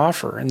send one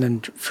offer and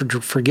then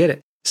forget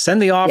it.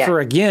 Send the offer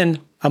again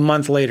a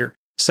month later.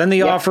 Send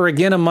the offer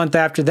again a month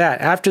after that.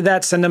 After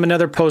that, send them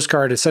another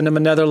postcard, send them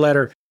another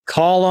letter,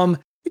 call them,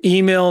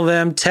 email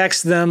them,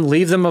 text them,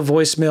 leave them a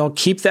voicemail.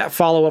 Keep that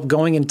follow-up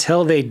going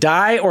until they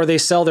die or they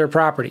sell their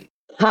property.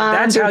 100%.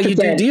 That's how you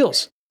do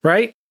deals,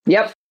 right?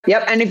 Yep.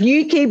 And if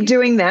you keep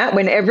doing that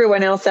when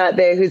everyone else out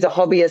there who's a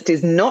hobbyist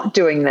is not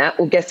doing that,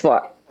 well, guess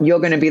what? You're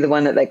going to be the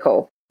one that they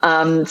call.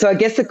 So I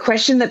guess the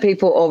question that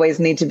people always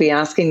need to be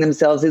asking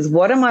themselves is,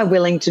 what am I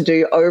willing to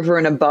do over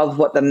and above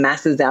what the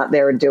masses out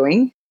there are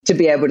doing to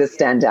be able to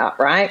stand out,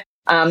 right?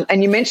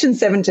 And you mentioned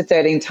 7 to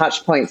 13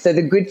 touch points. So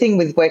the good thing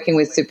with working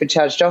with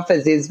Supercharged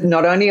Offers is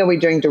not only are we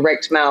doing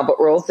direct mail, but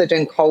we're also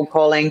doing cold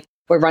calling.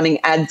 We're running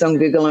ads on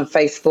Google and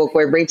Facebook.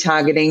 We're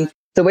retargeting.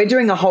 So we're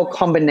doing a whole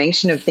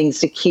combination of things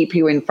to keep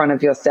you in front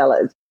of your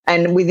sellers.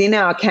 And within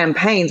our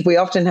campaigns, we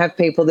often have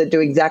people that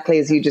do exactly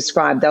as you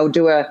described. They'll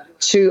do a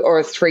 2 or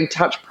a 3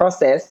 touch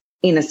process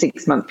in a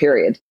 6-month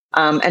period.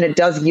 And it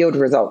does yield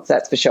results,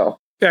 that's for sure.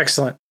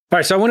 Excellent. All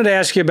right. So I wanted to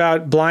ask you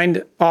about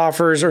blind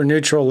offers or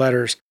neutral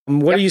letters.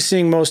 What are you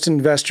seeing most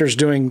investors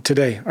doing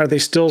today? Are they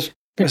still,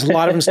 is a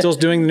lot of them still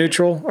doing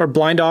neutral or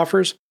blind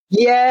offers?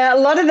 Yeah, a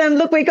lot of them.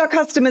 Look, we got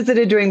customers that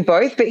are doing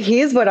both, but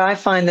here's what I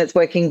find that's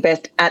working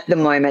best at the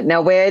moment.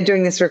 Now, we're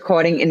doing this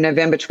recording in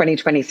November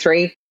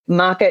 2023.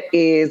 Market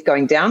is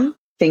going down.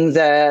 Things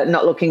are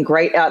not looking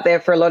great out there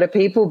for a lot of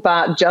people,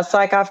 but just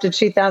like after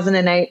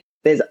 2008,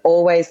 there's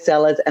always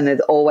sellers and there's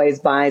always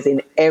buyers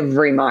in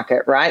every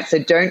market, right? So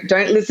don't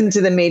listen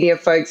to the media,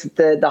 folks.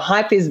 The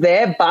hype is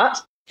there, but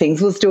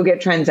things will still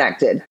get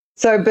transacted.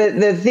 So, but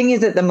the thing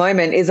is at the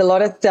moment is a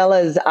lot of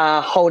sellers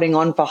are holding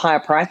on for higher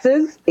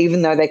prices,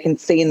 even though they can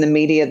see in the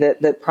media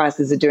that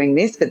prices are doing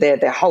this, but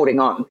they're holding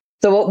on.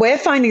 So what we're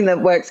finding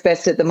that works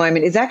best at the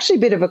moment is actually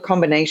a bit of a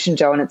combination,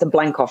 Joe, and it's a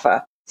blank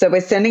offer. So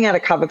we're sending out a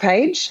cover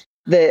page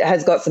that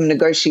has got some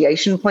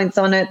negotiation points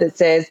on it that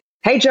says,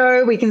 hey,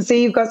 Joe, we can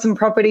see you've got some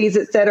properties,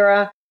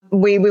 etc.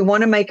 We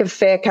want to make a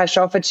fair cash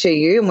offer to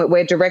you. And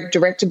we're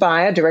direct to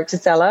buyer, direct to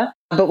seller.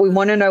 But we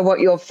want to know what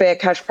your fair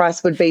cash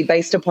price would be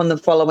based upon the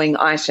following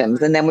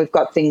items. And then we've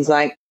got things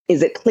like,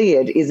 is it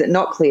cleared? Is it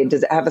not cleared?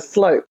 Does it have a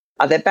slope?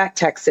 Are there back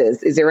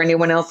taxes? Is there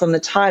anyone else on the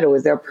title?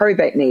 Is there a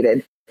probate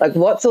needed? Like,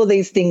 what's all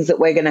these things that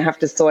we're going to have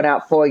to sort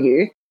out for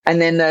you?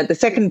 And then the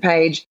second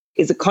page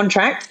is a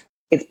contract.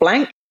 It's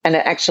blank. And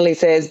it actually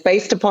says,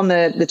 based upon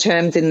the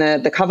terms in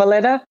the cover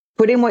letter,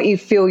 put in what you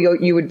feel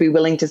you would be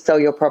willing to sell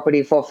your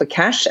property for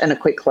cash and a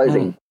quick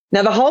closing.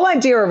 Now, the whole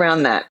idea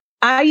around that,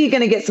 are you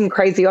going to get some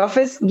crazy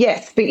offers?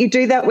 Yes, but you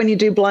do that when you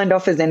do blind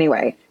offers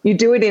anyway. You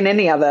do it in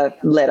any other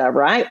letter,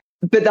 right?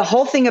 But the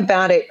whole thing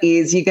about it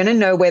is you're going to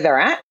know where they're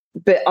at.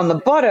 But on the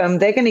bottom,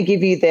 they're going to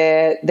give you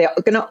they're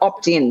going to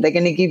opt in. They're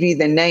going to give you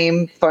their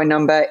name, phone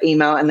number,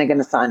 email, and they're going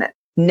to sign it.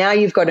 Now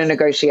you've got a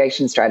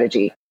negotiation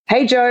strategy.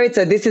 Hey, Joe,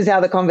 so this is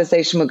how the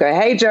conversation will go.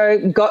 Hey, Joe,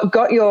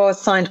 got your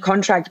signed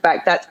contract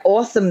back. That's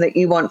awesome that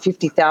you want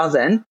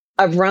 $50,000.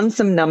 I've run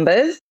some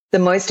numbers. The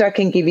most I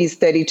can give you is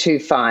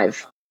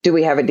 $32,500. Do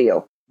we have a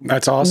deal?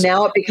 That's awesome.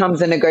 Now it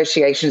becomes a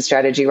negotiation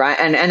strategy, right?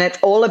 And it's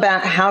all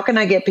about how can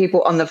I get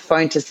people on the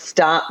phone to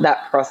start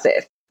that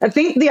process? I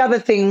think the other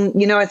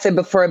thing, I said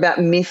before about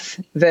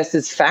myth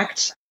versus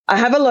fact. I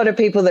have a lot of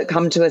people that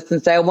come to us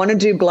and say, I want to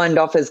do blind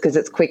offers because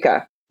it's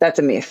quicker. That's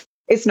a myth.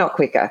 It's not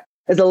quicker.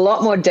 There's a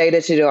lot more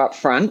data to do up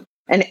front.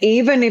 And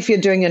even if you're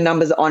doing your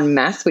numbers en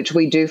masse, which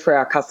we do for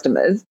our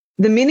customers,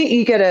 the minute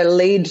you get a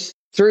lead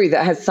through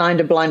that has signed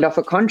a blind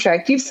offer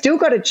contract, you've still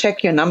got to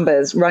check your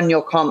numbers, run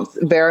your comps,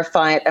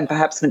 verify it, and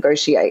perhaps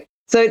negotiate.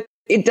 So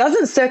it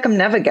doesn't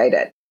circumnavigate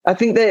it. I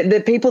think that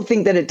the people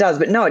think that it does,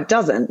 but no, it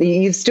doesn't.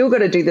 You've still got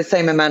to do the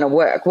same amount of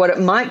work. What it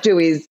might do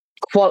is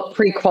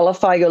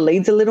pre-qualify your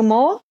leads a little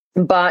more,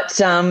 but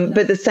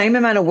the same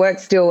amount of work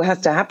still has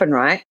to happen,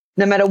 right?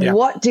 No matter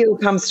what deal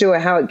comes through or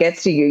how it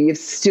gets to you, you've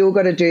still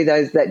got to do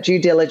that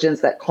due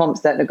diligence, that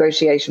comps, that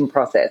negotiation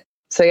process.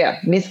 So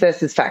myth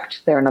versus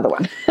fact. They're another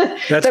one.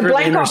 That's so really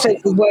blank offers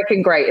is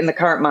working great in the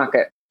current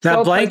market.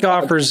 Now, blank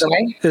offers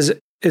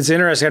is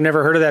interesting. I've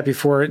never heard of that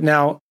before.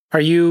 Now,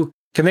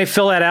 can they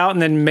fill that out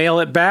and then mail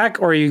it back,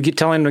 or are you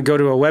telling them to go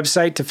to a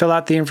website to fill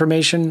out the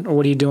information, or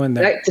what are you doing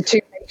there? Right, it's a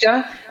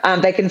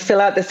two-pager. They can fill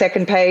out the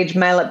second page,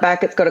 mail it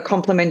back. It's got a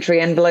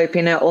complimentary envelope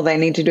in it. All they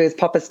need to do is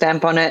pop a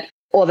stamp on it,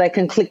 or they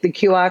can click the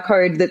QR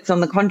code that's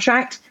on the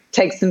contract,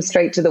 takes them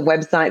straight to the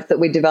websites that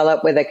we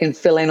develop where they can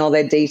fill in all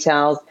their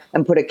details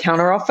and put a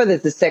counter offer.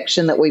 There's a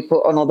section that we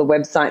put on all the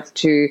websites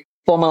to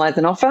formalize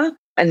an offer,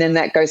 and then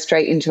that goes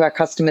straight into our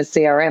customer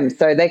CRM.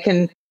 So they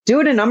can do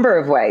it a number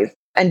of ways.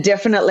 And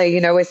definitely,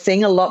 we're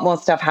seeing a lot more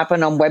stuff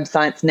happen on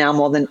websites now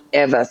more than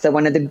ever. So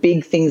one of the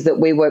big things that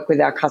we work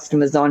with our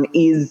customers on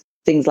is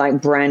things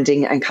like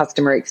branding and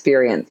customer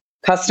experience.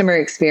 Customer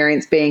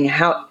experience being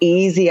how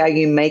easy are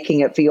you making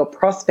it for your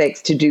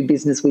prospects to do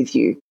business with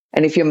you?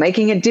 And if you're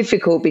making it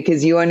difficult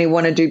because you only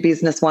want to do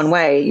business one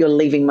way, you're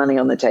leaving money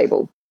on the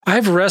table.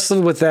 I've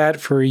wrestled with that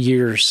for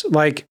years,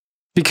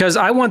 because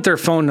I want their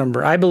phone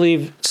number. I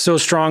believe so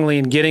strongly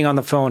in getting on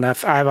the phone.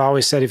 I've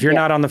always said, if you're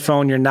not on the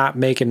phone, you're not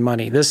making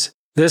money. This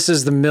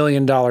is the $1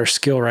 million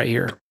skill right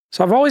here.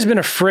 So I've always been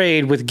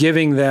afraid with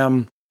giving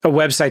them a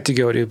website to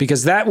go to,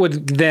 because that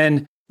would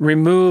then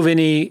remove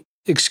any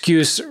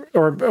excuse,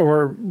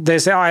 or they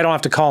say, I don't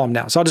have to call him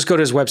now, so I'll just go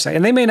to his website.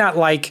 And they may not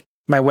like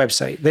my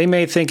website. They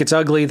may think it's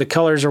ugly, the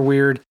colors are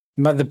weird,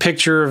 my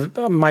picture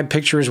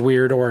is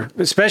weird, or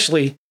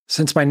especially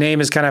since my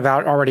name is kind of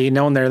out already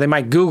known there, they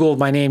might Google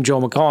my name, Joe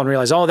McCall, and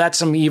realize, oh, that's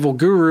some evil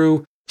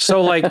guru.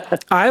 So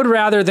I would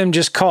rather them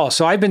just call.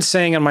 So I've been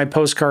saying on my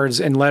postcards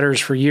and letters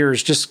for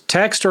years, just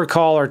text or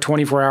call our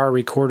 24-hour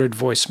recorded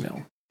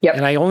voicemail. Yep.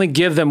 And I only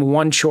give them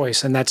one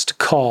choice, and that's to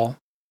call.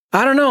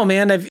 I don't know,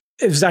 man.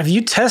 Have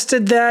you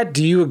tested that?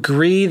 Do you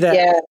agree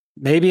that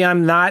maybe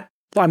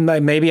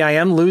maybe I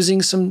am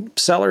losing some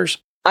sellers?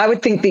 I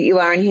would think that you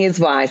are, and here's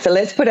why. So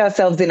let's put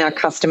ourselves in our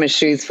customer's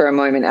shoes for a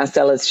moment, our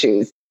sellers'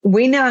 shoes.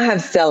 We now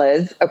have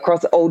sellers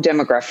across all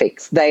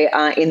demographics. They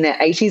are in their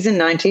 80s and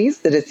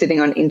 90s that are sitting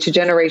on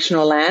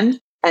intergenerational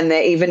land, and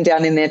they're even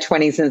down in their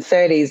 20s and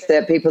 30s.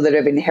 They're people that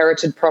have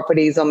inherited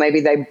properties, or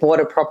maybe they bought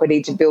a property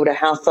to build a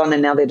house on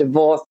and now they're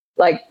divorced.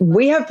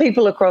 We have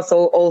people across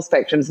all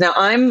spectrums. Now,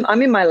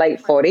 I'm in my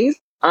late 40s.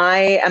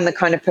 I am the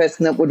kind of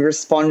person that would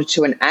respond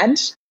to an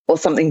ad or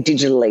something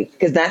digitally,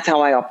 because that's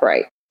how I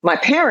operate. My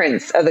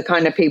parents are the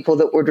kind of people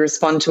that would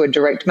respond to a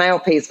direct mail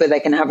piece where they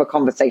can have a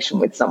conversation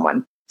with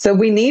someone. So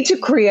we need to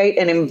create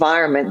an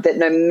environment that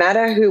no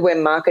matter who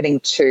we're marketing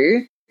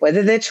to,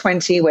 whether they're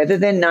 20, whether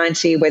they're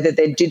 90, whether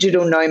they're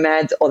digital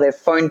nomads or they're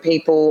phone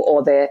people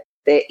or they're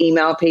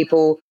email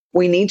people,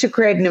 we need to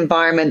create an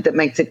environment that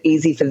makes it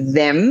easy for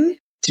them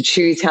to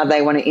choose how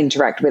they want to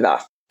interact with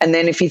us. And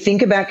then if you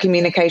think about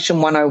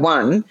communication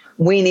 101,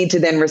 we need to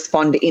then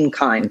respond in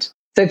kind.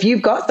 So if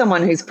you've got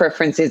someone whose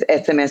preference is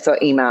SMS or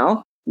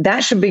email,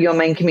 that should be your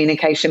main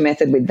communication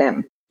method with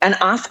them. And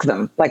ask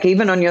them,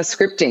 even on your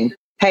scripting,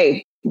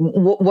 hey,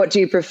 what do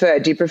you prefer?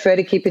 Do you prefer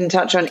to keep in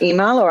touch on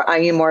email, or are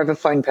you more of a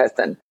phone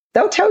person?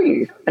 They'll tell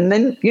you. And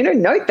then,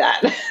 note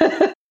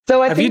that.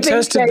 So have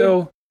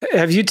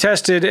you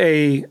tested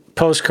a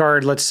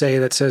postcard, let's say,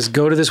 that says,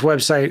 go to this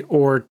website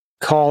or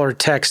call or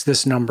text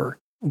this number?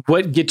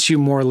 What gets you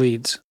more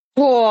leads?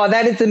 Oh,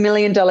 that is $1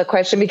 million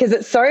question, because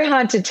it's so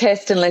hard to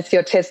test unless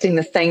you're testing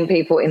the same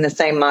people in the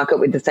same market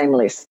with the same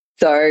list.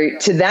 So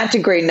to that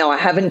degree, no, I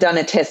haven't done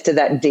a test to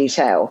that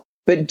detail.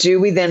 But do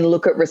we then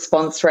look at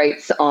response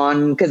rates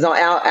because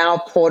our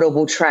portal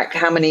will track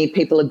how many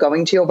people are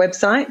going to your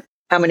website,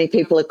 how many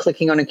people are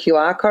clicking on a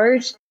QR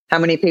code, how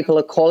many people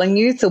are calling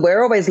you. So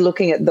we're always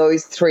looking at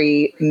those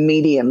three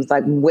mediums,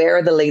 where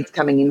are the leads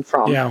coming in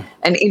from? Yeah.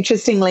 And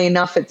interestingly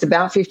enough, it's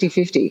about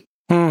 50-50.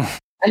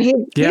 And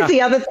here's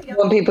the other thing I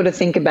want people to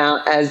think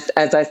about as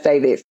I say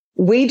this.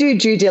 We do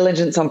due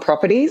diligence on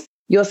properties.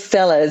 Your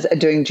sellers are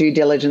doing due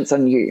diligence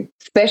on you,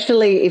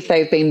 especially if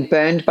they've been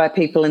burned by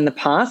people in the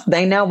past.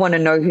 They now want to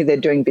know who they're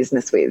doing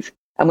business with.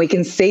 And we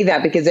can see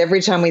that because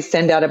every time we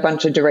send out a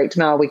bunch of direct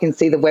mail, we can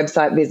see the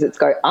website visits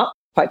go up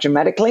quite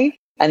dramatically.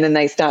 And then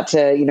they start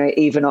to,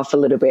 even off a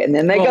little bit. And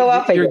then they go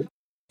up again.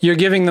 You're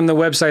giving them the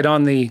website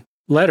on the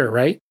letter,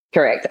 right?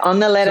 Correct. On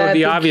the letter, so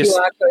the obvious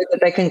QR code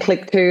that they can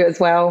click to as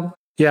well.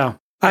 Yeah.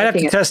 I'd have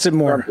to test it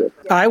more.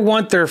 I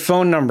want their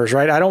phone numbers,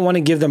 right? I don't want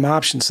to give them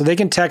options. So they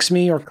can text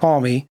me or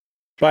call me.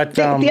 But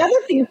the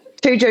other thing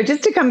too, Joe,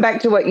 just to come back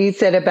to what you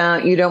said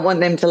about you don't want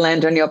them to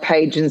land on your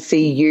page and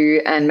see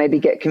you and maybe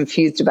get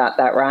confused about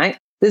that, right?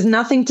 There's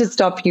nothing to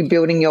stop you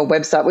building your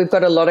website. We've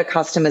got a lot of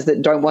customers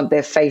that don't want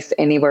their face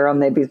anywhere on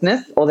their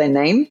business or their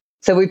name.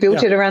 So we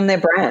built it around their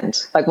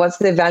brand. Like, what's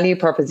their value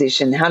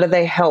proposition? How do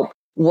they help?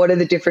 What are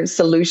the different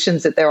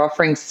solutions that they're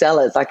offering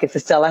sellers? Like, if a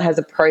seller has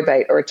a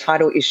probate or a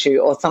title issue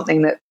or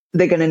something that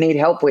they're going to need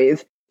help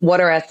with, what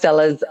are our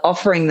sellers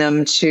offering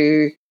them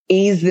to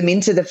ease them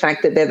into the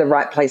fact that they're the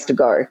right place to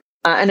go?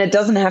 And it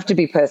doesn't have to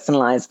be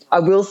personalized. I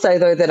will say,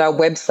 though, that our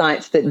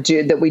websites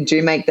that we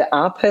do make that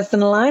are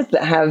personalized,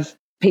 that have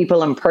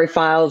people and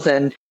profiles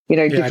and,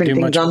 different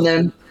things on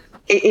them,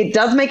 it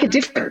does make a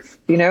difference.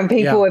 And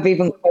people have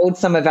even called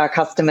some of our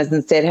customers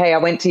and said, hey, I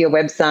went to your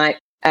website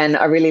and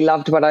I really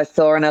loved what I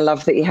saw, and I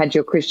love that you had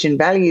your Christian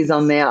values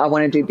on there. I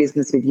want to do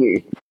business with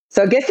you.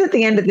 So I guess at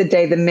the end of the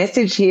day, the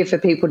message here for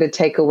people to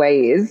take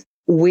away is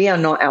we are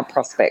not our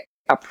prospect.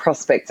 Our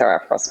prospects are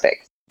our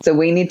prospects. So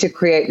we need to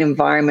create an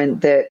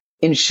environment that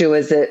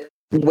ensures that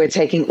we're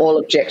taking all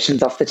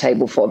objections off the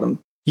table for them.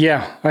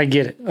 Yeah, I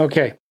get it.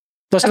 Okay.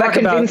 Let's talk about...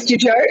 Have I convinced you,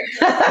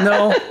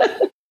 Joe?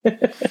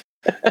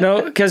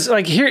 No, because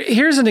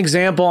here's an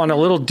example on a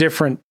little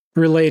different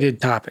related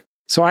topic.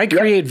 So I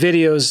create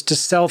videos to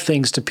sell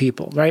things to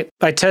people, right?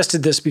 I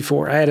tested this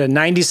before. I had a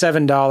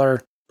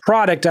 $97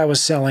 product I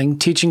was selling,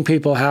 teaching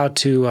people how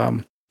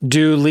to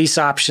do lease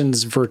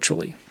options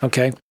virtually,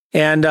 okay?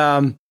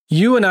 And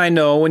you and I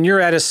know when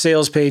you're at a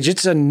sales page,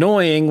 it's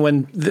annoying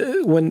when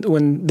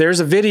there's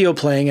a video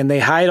playing and they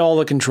hide all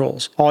the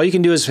controls. All you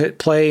can do is hit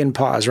play and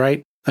pause,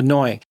 right?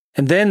 Annoying.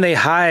 And then they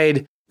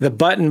hide the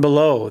button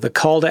below, the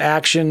call to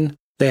action.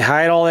 They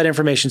hide all that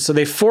information. So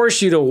they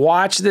force you to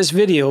watch this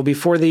video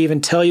before they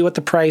even tell you what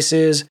the price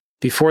is,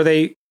 before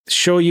they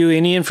show you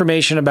any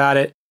information about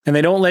it. And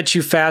they don't let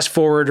you fast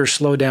forward or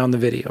slow down the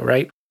video,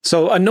 right?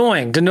 So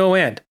annoying to no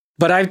end.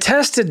 But I've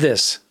tested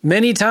this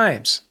many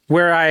times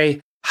where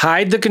I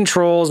hide the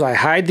controls, I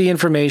hide the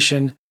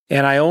information,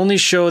 and I only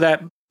show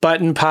that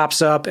button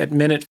pops up at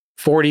minute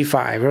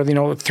 45 or,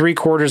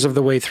 3/4 of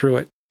the way through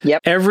it.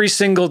 Yep. Every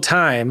single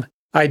time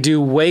I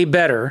do way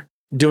better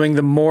doing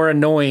the more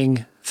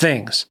annoying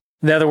things.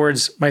 In other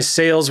words, my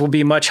sales will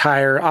be much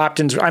higher.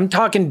 Opt-ins, I'm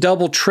talking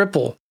double,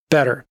 triple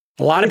better.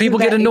 A lot of people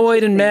get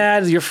annoyed and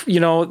mad.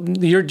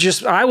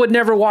 I would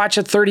never watch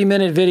a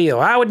 30-minute video.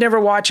 I would never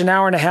watch an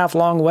hour and a half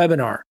long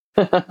webinar.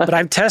 But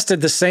I've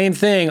tested the same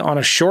thing on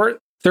a short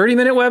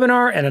 30-minute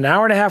webinar and an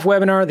hour and a half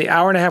webinar. The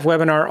hour and a half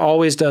webinar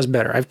always does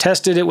better. I've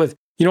tested it with,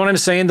 you know what I'm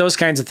saying? Those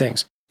kinds of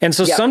things. And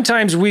so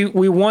sometimes we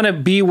want to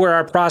be where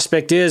our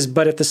prospect is,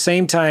 but at the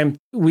same time,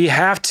 we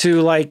have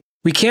to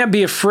we can't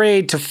be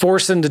afraid to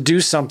force them to do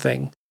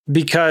something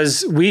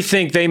because we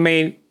think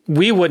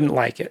we wouldn't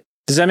like it.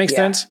 Does that make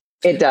sense?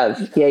 It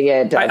does. Yeah,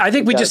 it does. I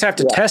think we just have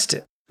to test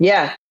it.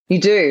 Yeah, you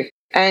do.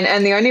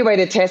 And the only way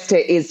to test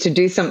it is to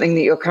do something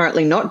that you're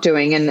currently not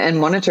doing and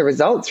monitor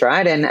results,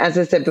 right? And as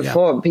I said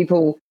before,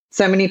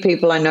 so many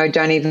people I know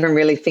don't even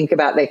really think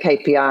about their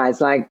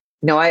KPIs.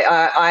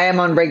 I am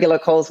on regular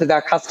calls with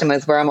our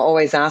customers where I'm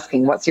always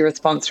asking, what's your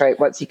response rate?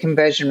 What's your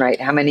conversion rate?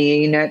 How many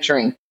are you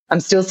nurturing? I'm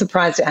still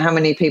surprised at how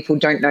many people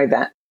don't know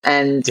that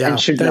and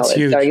should know it.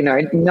 Huge.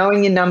 So,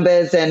 knowing your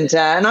numbers and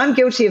I'm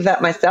guilty of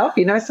that myself.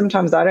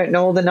 Sometimes I don't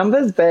know all the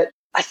numbers, but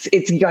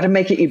you got to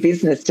make it your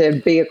business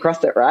to be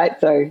across it, right?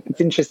 So it's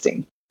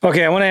interesting.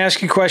 Okay, I want to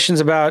ask you questions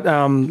about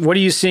what are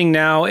you seeing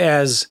now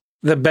as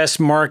the best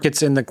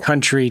markets in the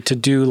country to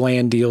do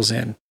land deals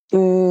in?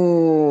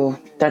 Ooh,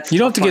 that's you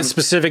don't have to get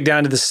specific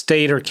down to the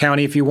state or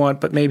county if you want,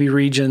 but maybe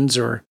regions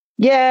or...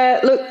 Yeah,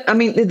 look, I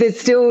mean, there's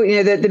still,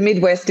 the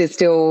Midwest is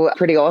still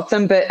pretty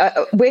awesome,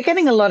 but we're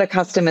getting a lot of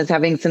customers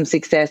having some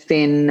success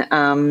in,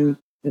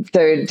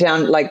 so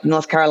down like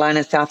North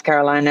Carolina, South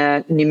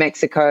Carolina, New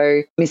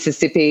Mexico,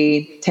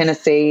 Mississippi,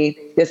 Tennessee.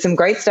 There's some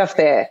great stuff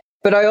there.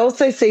 But I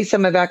also see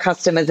some of our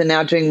customers are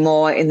now doing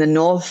more in the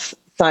north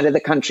side of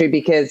the country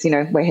because,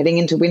 we're heading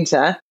into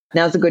winter.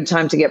 Now's a good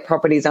time to get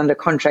properties under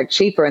contract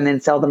cheaper and then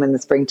sell them in the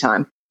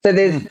springtime. So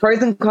there's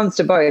pros and cons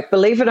to both.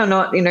 Believe it or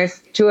not,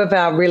 two of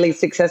our really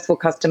successful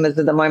customers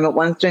at the moment,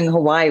 one's doing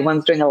Hawaii,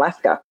 one's doing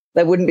Alaska.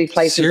 They wouldn't be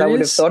places I would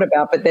have thought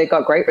about, but they've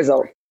got great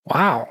results.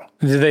 Wow.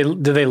 Do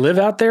they live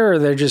out there or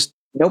they're just...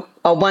 Nope.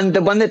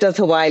 The one that does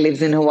Hawaii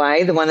lives in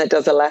Hawaii. The one that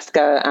does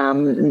Alaska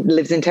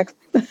lives in Texas.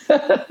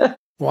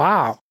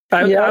 Wow.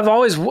 I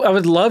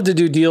would love to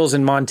do deals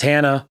in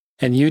Montana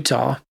and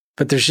Utah.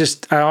 But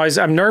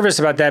I'm nervous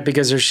about that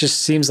because there's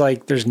just seems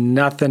like there's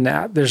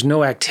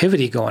no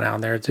activity going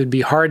on there. It'd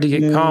be hard to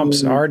get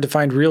comps, hard to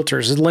find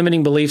realtors. It's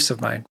limiting beliefs of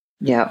mine.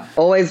 Yeah.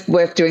 Always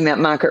worth doing that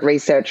market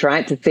research,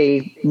 right? To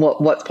see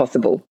what's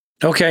possible.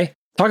 Okay.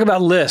 Talk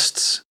about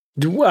lists.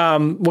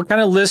 What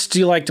kind of lists do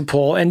you like to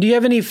pull? And do you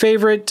have any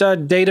favorite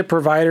data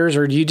providers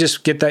or do you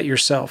just get that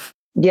yourself?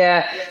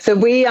 Yeah. So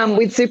we,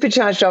 with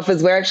Supercharged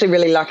Offers, we're actually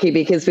really lucky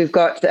because we've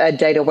got a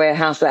data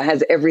warehouse that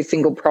has every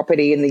single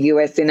property in the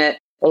US in it.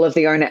 All of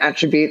the owner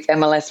attributes,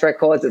 MLS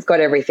records, it's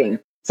got everything.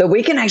 So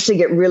we can actually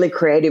get really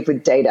creative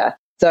with data.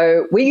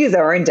 So we use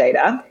our own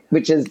data,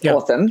 which is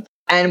awesome.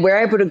 And we're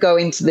able to go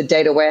into the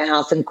data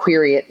warehouse and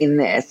query it in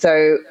there.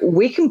 So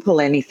we can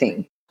pull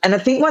anything. And I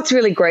think what's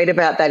really great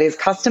about that is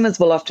customers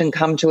will often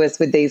come to us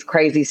with these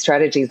crazy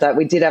strategies. Like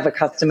we did have a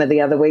customer the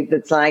other week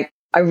that's like,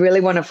 I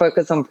really want to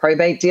focus on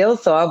probate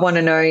deals. So I want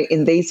to know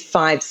in these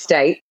 5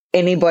 states,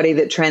 anybody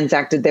that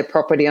transacted their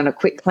property on a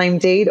quick claim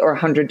deed or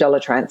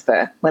 $100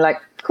 transfer. We're like,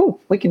 cool,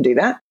 we can do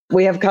that.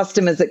 We have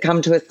customers that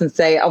come to us and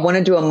say, I want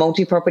to do a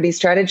multi-property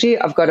strategy.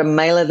 I've got a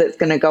mailer that's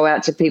going to go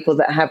out to people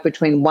that have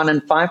between 1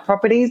 and 5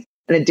 properties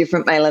and a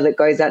different mailer that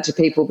goes out to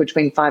people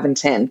between 5 and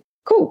 10.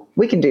 Cool,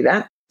 we can do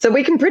that. So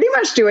we can pretty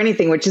much do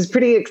anything, which is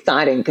pretty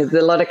exciting because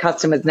a lot of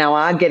customers now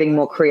are getting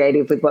more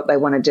creative with what they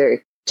want to do.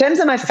 In terms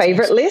of my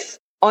favorite list,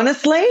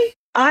 honestly,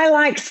 I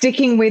like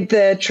sticking with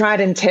the tried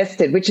and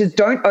tested, which is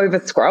don't over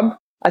scrub.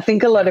 I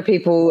think a lot of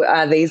people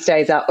these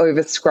days are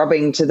over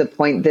scrubbing to the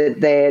point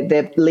that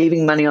they're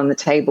leaving money on the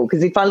table.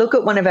 Because if I look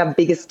at one of our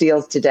biggest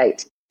deals to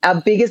date,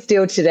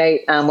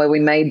 where we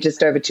made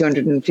just over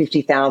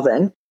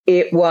 250,000,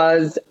 it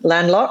was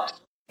landlocked.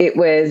 It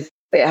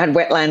had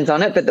wetlands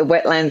on it, but the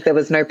wetlands, there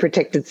was no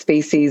protected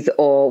species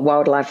or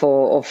wildlife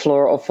or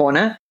flora or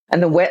fauna.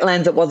 And the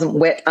wetlands, it wasn't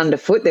wet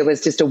underfoot. There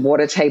was just a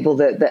water table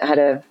that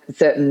had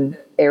certain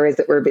areas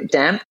that were a bit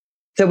damp.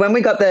 So when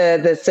we got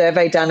the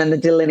survey done and the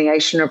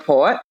delineation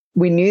report,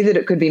 we knew that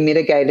it could be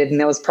mitigated. And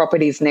there was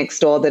properties next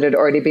door that had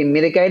already been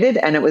mitigated.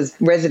 And it was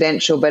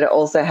residential, but it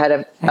also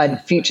had a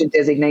future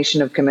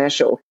designation of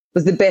commercial. It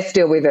was the best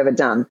deal we've ever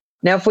done.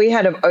 Now, if we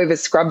had over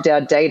scrubbed our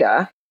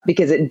data,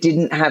 because it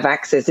didn't have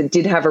access, it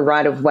did have a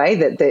right of way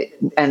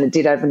and it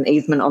did have an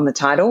easement on the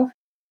title.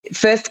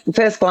 First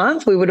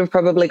glance, we would have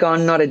probably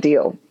gone, not a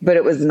deal, but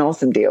it was an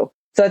awesome deal.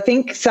 So I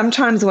think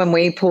sometimes when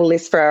we pull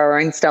lists for our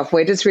own stuff,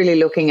 we're just really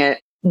looking at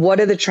what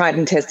are the tried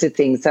and tested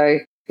things. So,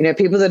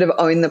 people that have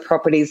owned the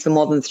properties for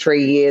more than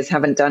 3 years,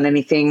 haven't done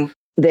anything.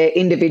 They're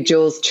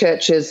individuals,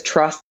 churches,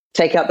 trusts,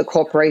 take out the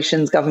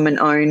corporations, government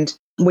owned.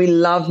 We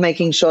love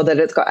making sure that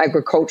it's got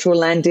agricultural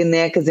land in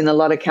there because in a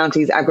lot of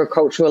counties,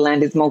 agricultural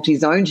land is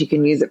multi-zoned. You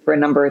can use it for a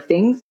number of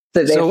things.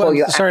 So therefore,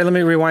 sorry, let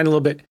me rewind a little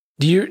bit.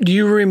 Do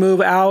you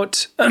remove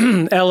out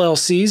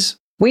LLCs?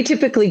 We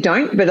typically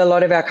don't, but a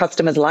lot of our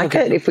customers like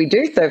it if we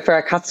do. So for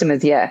our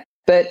customers, yeah.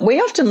 But we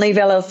often leave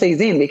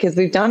LLCs in because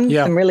we've done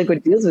some really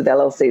good deals with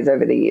LLCs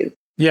over the years.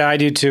 Yeah, I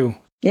do too.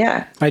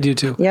 Yeah. I do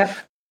too. Yep.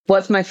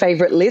 What's my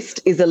favorite list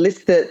is a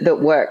list that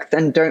works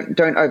and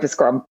don't over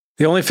scrub.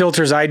 The only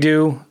filters I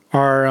do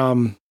are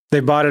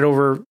they bought it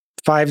over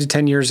 5 to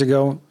 10 years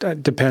ago.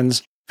 That depends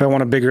if I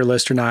want a bigger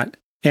list or not.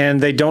 And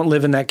they don't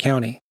live in that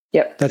county.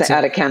 Yep. That's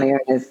out of county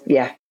owners.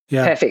 Yeah.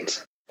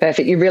 Perfect.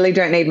 You really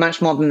don't need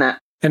much more than that.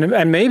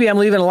 And maybe I'm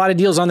leaving a lot of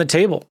deals on the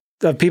table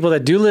of people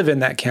that do live in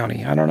that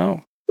county. I don't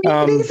know.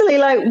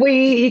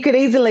 You could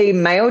easily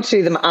mail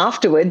to them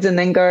afterwards and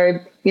then go,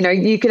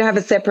 you could have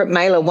a separate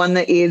mailer, one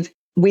that is,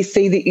 we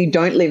see that you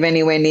don't live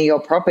anywhere near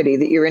your property,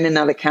 that you're in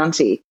another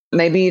county.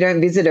 Maybe you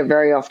don't visit it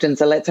very often.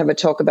 So let's have a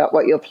talk about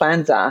what your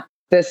plans are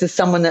versus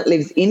someone that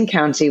lives in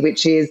county,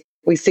 which is,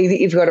 we see that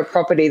you've got a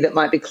property that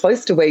might be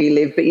close to where you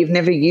live, but you've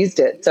never used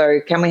it. So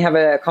can we have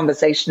a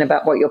conversation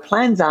about what your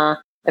plans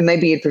are? And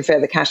maybe you'd prefer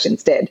the cash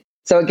instead.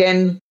 So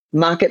again,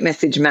 market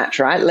message match,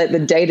 right? Let the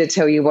data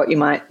tell you what you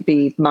might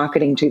be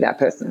marketing to that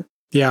person.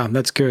 Yeah,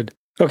 that's good.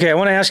 Okay, I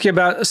want to ask you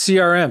about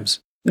CRMs.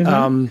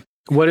 Mm-hmm.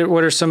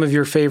 What are some of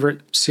your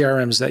favorite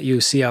CRMs that you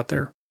see out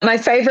there? My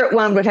favorite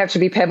one would have to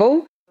be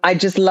Pebble. I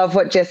just love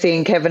what Jesse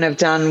and Kevin have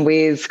done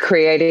with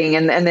creating,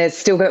 and they've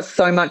still got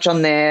so much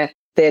on their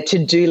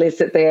to-do list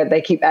that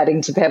they keep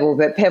adding to Pebble.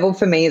 But Pebble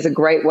for me is a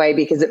great way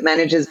because it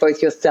manages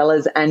both your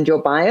sellers and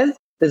your buyers.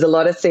 There's a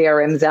lot of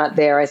CRMs out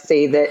there I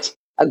see that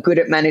are good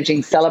at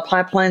managing seller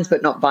pipelines,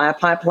 but not buyer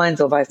pipelines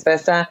or vice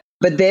versa.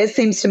 But theirs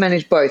seems to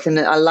manage both. And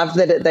I love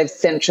that they've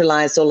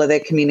centralized all of their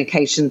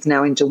communications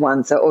now into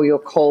one. So all your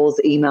calls,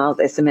 emails,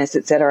 SMS,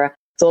 etc.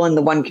 It's all in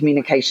the one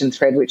communication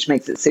thread, which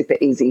makes it super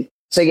easy.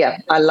 So yeah,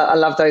 I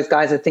love those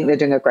guys. I think they're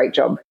doing a great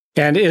job.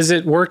 And is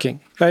it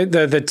working? Right?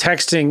 The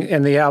texting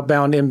and the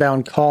outbound,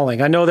 inbound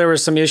calling. I know there were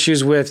some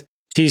issues with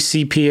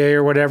TCPA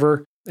or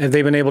whatever. Have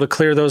they been able to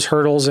clear those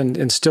hurdles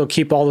and still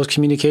keep all those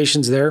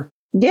communications there?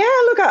 Yeah,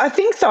 look, I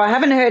think so. I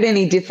haven't heard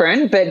any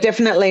different, but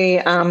definitely,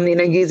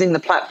 using the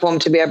platform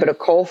to be able to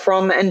call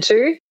from and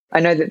to. I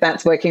know that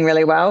that's working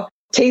really well.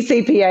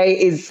 TCPA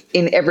is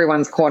in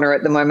everyone's corner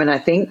at the moment, I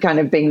think, kind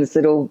of being this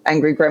little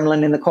angry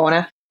gremlin in the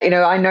corner.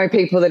 I know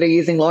people that are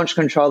using launch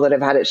control that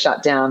have had it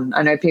shut down.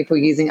 I know people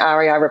using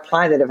REI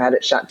Reply that have had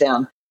it shut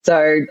down.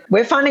 So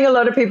we're finding a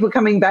lot of people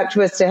coming back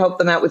to us to help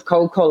them out with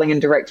cold calling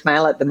and direct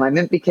mail at the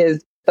moment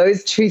because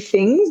those two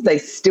things, they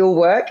still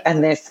work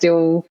and they're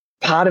still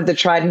part of the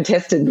tried and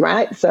tested,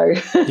 right? So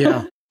yeah.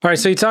 All right.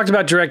 So you talked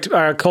about direct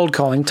cold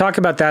calling. Talk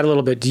about that a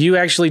little bit. Do you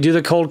actually do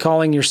the cold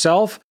calling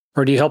yourself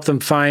or do you help them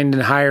find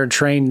and hire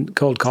trained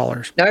cold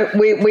callers? No,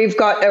 we've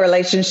got a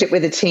relationship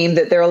with a team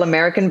that they're all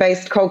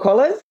American-based cold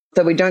callers.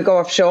 So we don't go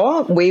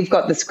offshore. We've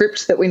got the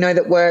script that we know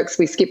that works.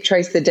 We skip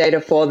trace the data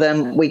for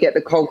them. We get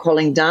the cold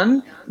calling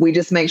done. We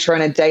just make sure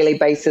on a daily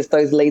basis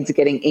those leads are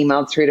getting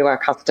emailed through to our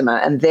customer.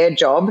 And their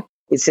job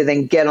is to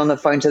then get on the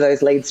phone to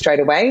those leads straight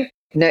away,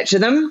 nurture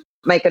them,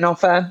 make an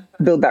offer,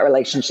 build that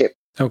relationship.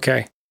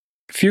 Okay.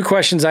 A few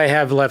questions I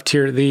have left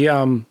here.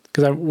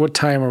 What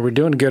time are we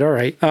doing? Good. All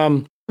right.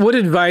 What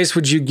advice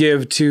would you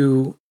give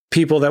to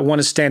people that want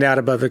to stand out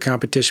above the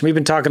competition? We've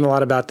been talking a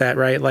lot about that,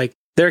 right? Like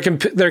they're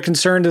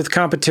concerned with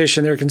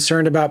competition. They're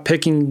concerned about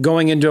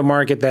going into a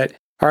market that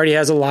already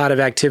has a lot of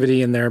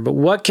activity in there. But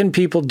what can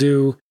people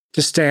do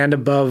to stand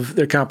above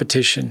their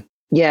competition?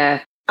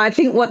 Yeah, I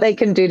think what they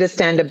can do to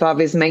stand above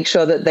is make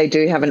sure that they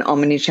do have an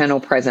omni-channel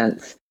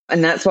presence.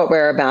 And that's what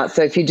we're about.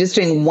 So if you're just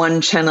doing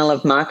one channel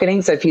of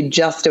marketing, so if you're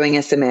just doing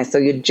SMS or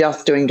you're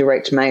just doing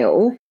direct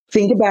mail,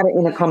 think about it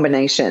in a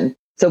combination.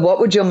 So what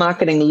would your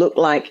marketing look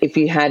like if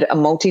you had a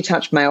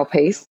multi-touch mail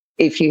piece,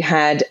 if you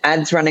had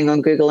ads running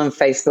on Google and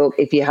Facebook,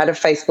 if you had a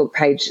Facebook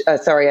page,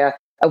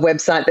 a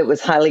website that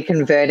was highly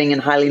converting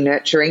and highly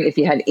nurturing, if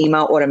you had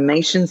email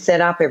automation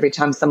set up every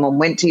time someone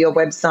went to your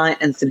website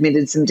and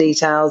submitted some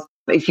details,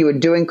 if you were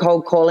doing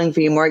cold calling for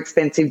your more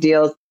expensive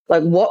deals,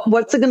 like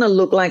what's it going to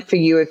look like for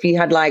you if you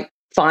had like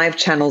 5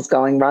 channels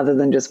going rather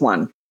than just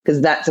one?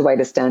 Because that's a way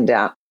to stand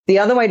out. The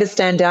other way to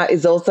stand out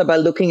is also by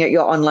looking at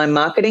your online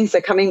marketing.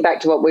 So coming back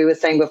to what we were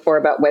saying before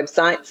about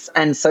websites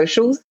and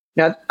socials,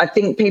 I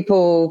think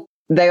people,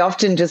 they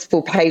often just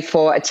will pay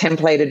for a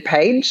templated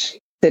page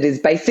that is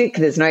basic.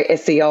 There's no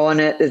SEO on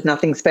it. There's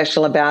nothing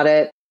special about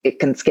it. It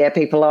can scare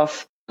people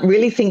off.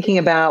 Really thinking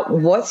about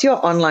what's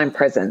your online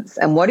presence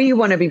and what do you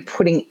want to be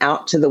putting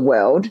out to the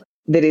world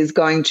that is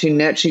going to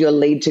nurture your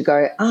lead to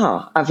go,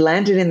 I've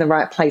landed in the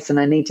right place and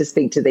I need to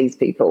speak to these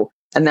people.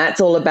 And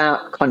that's all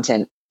about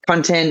content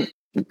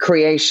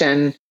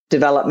creation,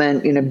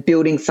 development,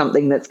 building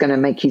something that's going to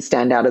make you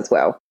stand out as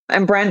well.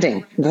 And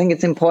branding. I think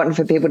it's important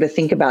for people to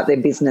think about their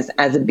business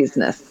as a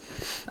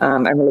business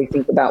and really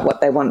think about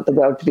what they want the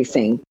world to be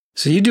seeing.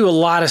 So you do a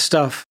lot of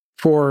stuff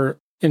for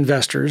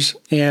investors.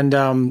 And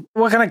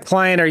what kind of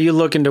client are you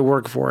looking to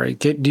work for?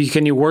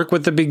 Can you work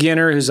with the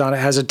beginner who's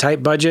has a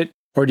tight budget?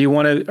 Or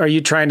are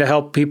you trying to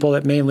help people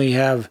that mainly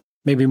have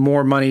maybe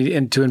more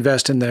money to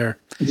invest in their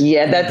that's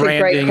a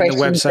great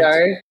question,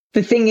 Joe.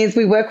 The thing is,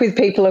 we work with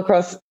people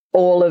across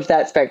all of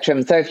that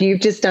spectrum. So if you've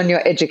just done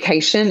your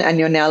education and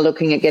you're now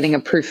looking at getting a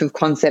proof of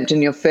concept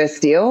in your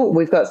first deal,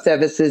 we've got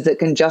services that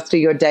can just do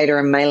your data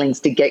and mailings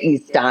to get you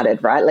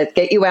started, right? Let's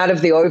get you out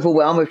of the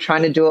overwhelm of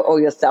trying to do it all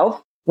yourself.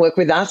 Work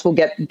with us. We'll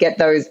get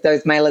those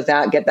mailers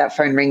out, get that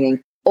phone ringing,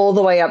 all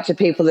the way up to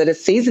people that are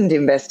seasoned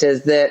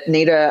investors that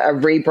need a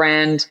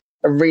rebrand,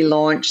 a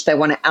relaunch. They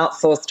want to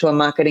outsource to a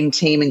marketing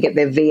team and get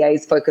their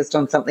VAs focused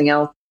on something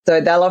else. So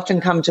they'll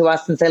often come to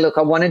us and say, look,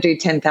 I want to do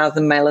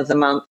 10,000 mailers a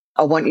month.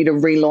 I want you to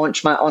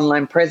relaunch my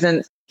online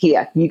presence.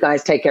 Here, you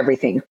guys take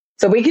everything.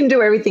 So we can do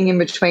everything in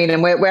between.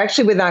 And we're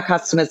actually with our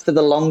customers for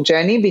the long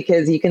journey,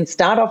 because you can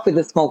start off with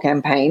a small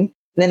campaign.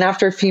 Then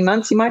after a few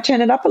months, you might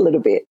turn it up a little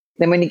bit.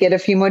 Then when you get a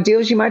few more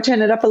deals, you might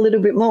turn it up a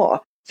little bit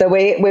more. So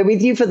we're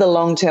with you for the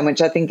long term,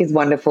 which I think is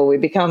wonderful. We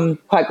become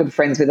quite good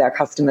friends with our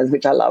customers,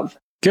 which I love.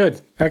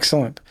 Good.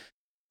 Excellent.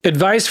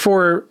 Advice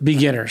for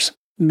beginners.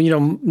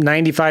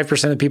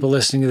 95% of people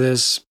listening to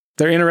this,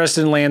 they're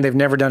interested in land. They've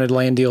never done a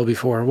land deal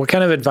before. What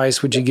kind of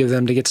advice would you give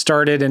them to get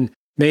started? And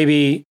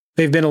maybe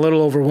they've been a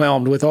little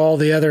overwhelmed with all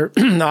the other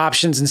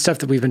options and stuff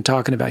that we've been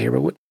talking about here.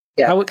 But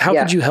how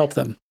could you help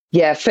them?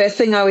 Yeah. First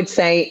thing I would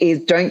say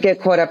is don't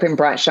get caught up in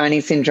bright, shiny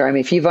syndrome.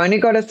 If you've only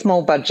got a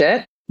small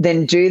budget,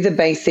 then do the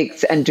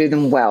basics and do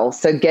them well.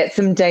 So get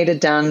some data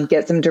done,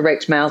 get some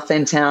direct mail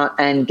sent out,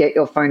 and get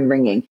your phone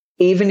ringing.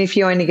 Even if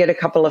you only get a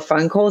couple of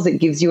phone calls, it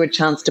gives you a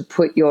chance to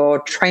put your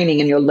training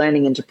and your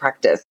learning into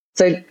practice.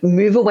 So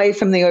move away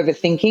from the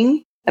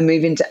overthinking and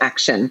move into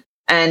action.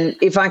 And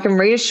if I can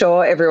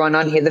reassure everyone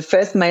on here, the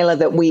first mailer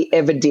that we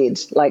ever did,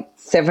 like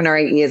 7 or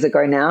 8 years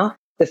ago now,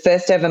 the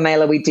first ever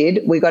mailer we did,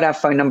 we got our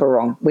phone number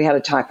wrong. We had a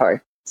typo.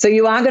 So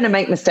you are going to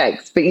make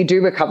mistakes, but you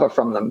do recover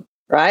from them,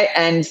 right?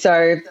 And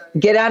so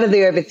get out of the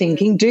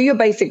overthinking. Do your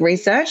basic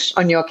research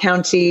on your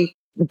county,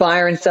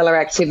 buyer and seller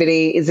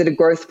activity. Is it a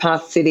growth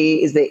path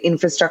city? Is there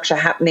infrastructure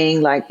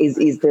happening? Like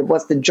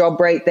what's the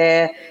job rate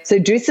there? So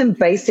do some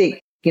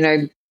basic,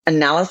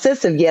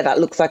 analysis of, that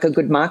looks like a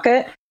good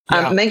market.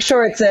 Yeah. Make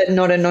sure it's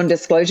not a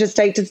non-disclosure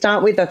state to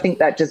start with. I think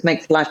that just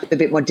makes life a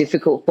bit more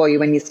difficult for you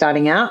when you're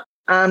starting out.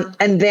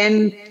 And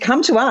then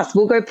come to us.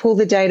 We'll go pull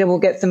the data. We'll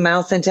get some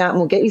mail sent out and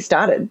we'll get you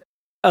started.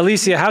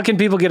 Alicia, how can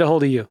people get a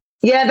hold of you?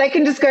 Yeah, they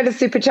can just go to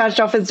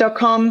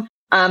superchargedoffers.com.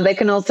 They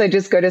can also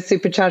just go to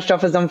Supercharged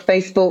Offers on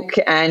Facebook,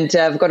 and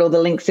I've got all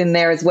the links in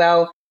there as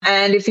well.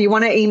 And if you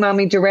want to email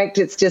me direct,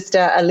 it's just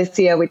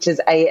Alicia, which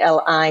is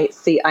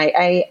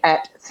ALICIA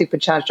at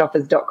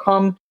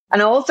superchargedoffers.com.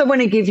 And I also want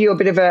to give you a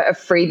bit of a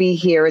freebie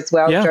here as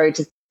well, Joe,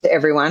 to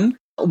everyone,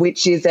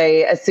 which is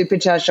a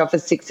Supercharged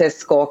Offers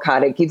Success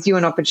Scorecard. It gives you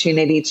an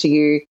opportunity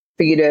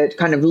for you to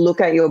kind of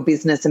look at your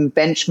business and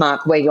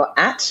benchmark where you're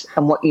at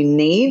and what you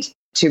need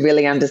to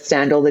really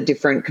understand all the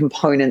different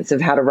components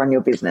of how to run your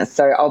business.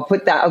 So I'll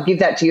give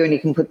that to you, and you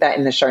can put that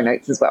in the show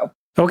notes as well.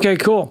 Okay,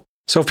 cool.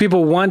 So if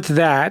people want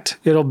that,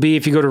 it'll be,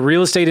 if you go to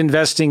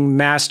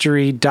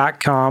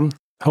realestateinvestingmastery.com,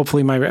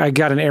 Hopefully I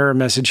got an error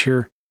message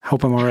here.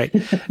 Hope I'm all right.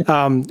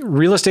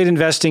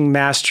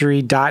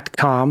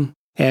 Realestateinvestingmastery.com,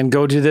 and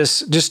go to this.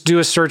 Just do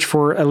a search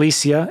for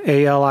Alicia,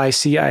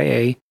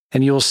 Alicia,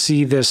 and you'll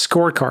see the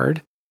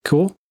scorecard.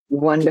 Cool.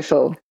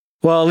 Wonderful.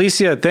 Well,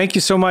 Alicia, thank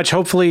you so much.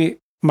 Hopefully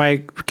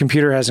my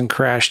computer hasn't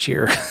crashed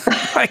here.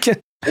 I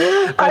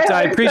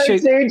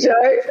appreciate it,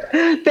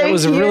 Joe. That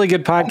was a really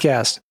good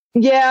podcast.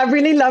 Yeah, I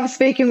really love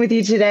speaking with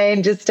you today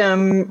and just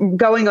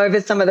going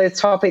over some of those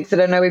topics that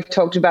I know we've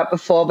talked about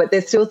before, but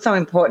they're still so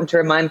important to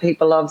remind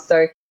people of.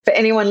 So for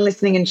anyone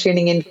listening and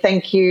tuning in,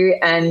 thank you.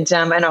 And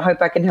I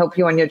hope I can help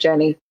you on your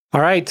journey.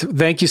 All right.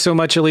 Thank you so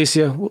much,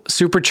 Alicia.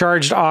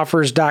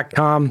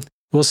 Superchargedoffers.com.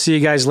 We'll see you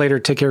guys later.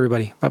 Take care,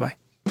 everybody. Bye-bye.